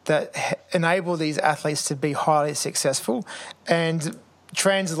that enable these athletes to be highly successful and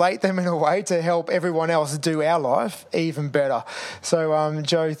translate them in a way to help everyone else do our life even better. So,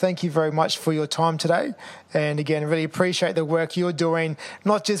 Joe, thank you very much for your time today. And again, really appreciate the work you're doing,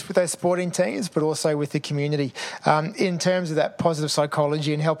 not just with those sporting teams, but also with the community in terms of that positive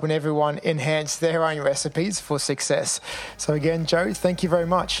psychology and helping everyone enhance their own recipes for success. So again, Joe, thank you very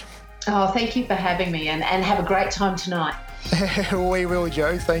much. Oh, thank you for having me, and have a great time tonight. We will,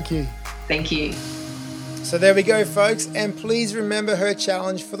 Joe. Thank you. Thank you. So there we go, folks. And please remember her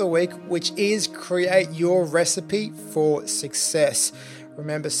challenge for the week, which is create your recipe for success.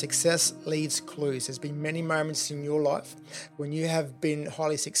 Remember, success leaves clues. There's been many moments in your life when you have been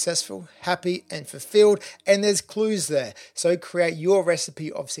highly successful, happy and fulfilled, and there's clues there. So create your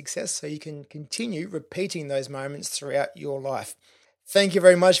recipe of success so you can continue repeating those moments throughout your life. Thank you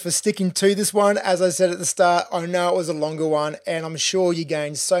very much for sticking to this one. As I said at the start, I know it was a longer one, and I'm sure you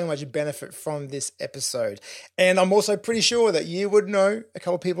gained so much benefit from this episode. And I'm also pretty sure that you would know a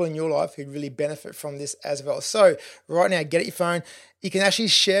couple of people in your life who'd really benefit from this as well. So right now, get at your phone. You can actually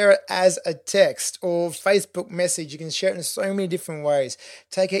share it as a text or Facebook message. You can share it in so many different ways.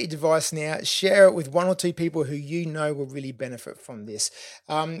 Take out your device now, share it with one or two people who you know will really benefit from this.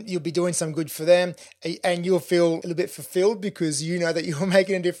 You'll be doing some good for them, and you'll feel a little bit fulfilled because you know that you're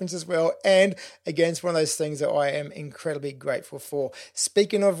making a difference as well. And again, it's one of those things that I am incredibly grateful for.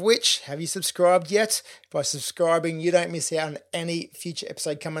 Speaking of which, have you subscribed yet? By subscribing, you don't miss out on any future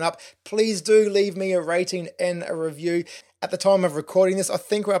episode coming up. Please do leave me a rating and a review. At the time of recording this, I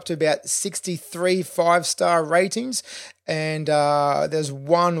think we're up to about 63 5-star ratings. And there's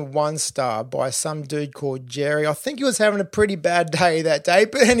one 1-star by some dude called Jerry. I think he was having a pretty bad day that day.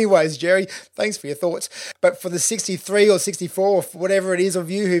 But anyways, Jerry, thanks for your thoughts. But for the 63 or 64 or whatever it is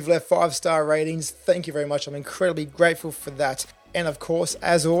of you who've left 5-star ratings, thank you very much. I'm incredibly grateful for that. And of course,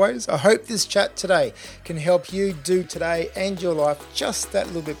 as always, I hope this chat today can help you do today and your life just that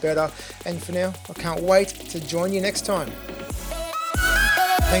little bit better. And for now, I can't wait to join you next time.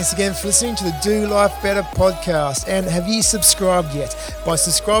 Thanks again for listening to the Do Life Better podcast. And have you subscribed yet? By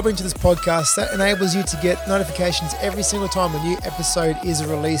subscribing to this podcast, that enables you to get notifications every single time a new episode is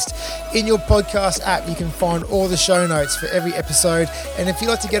released. In your podcast app, you can find all the show notes for every episode. And if you'd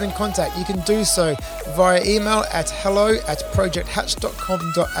like to get in contact, you can do so via email at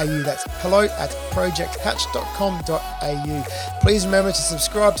hello@projecthatch.com.au. That's hello@projecthatch.com.au. Please remember to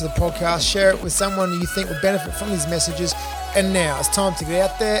subscribe to the podcast, share it with someone you think will benefit from these messages. And now it's time to get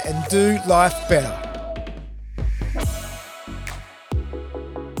out there and do life better.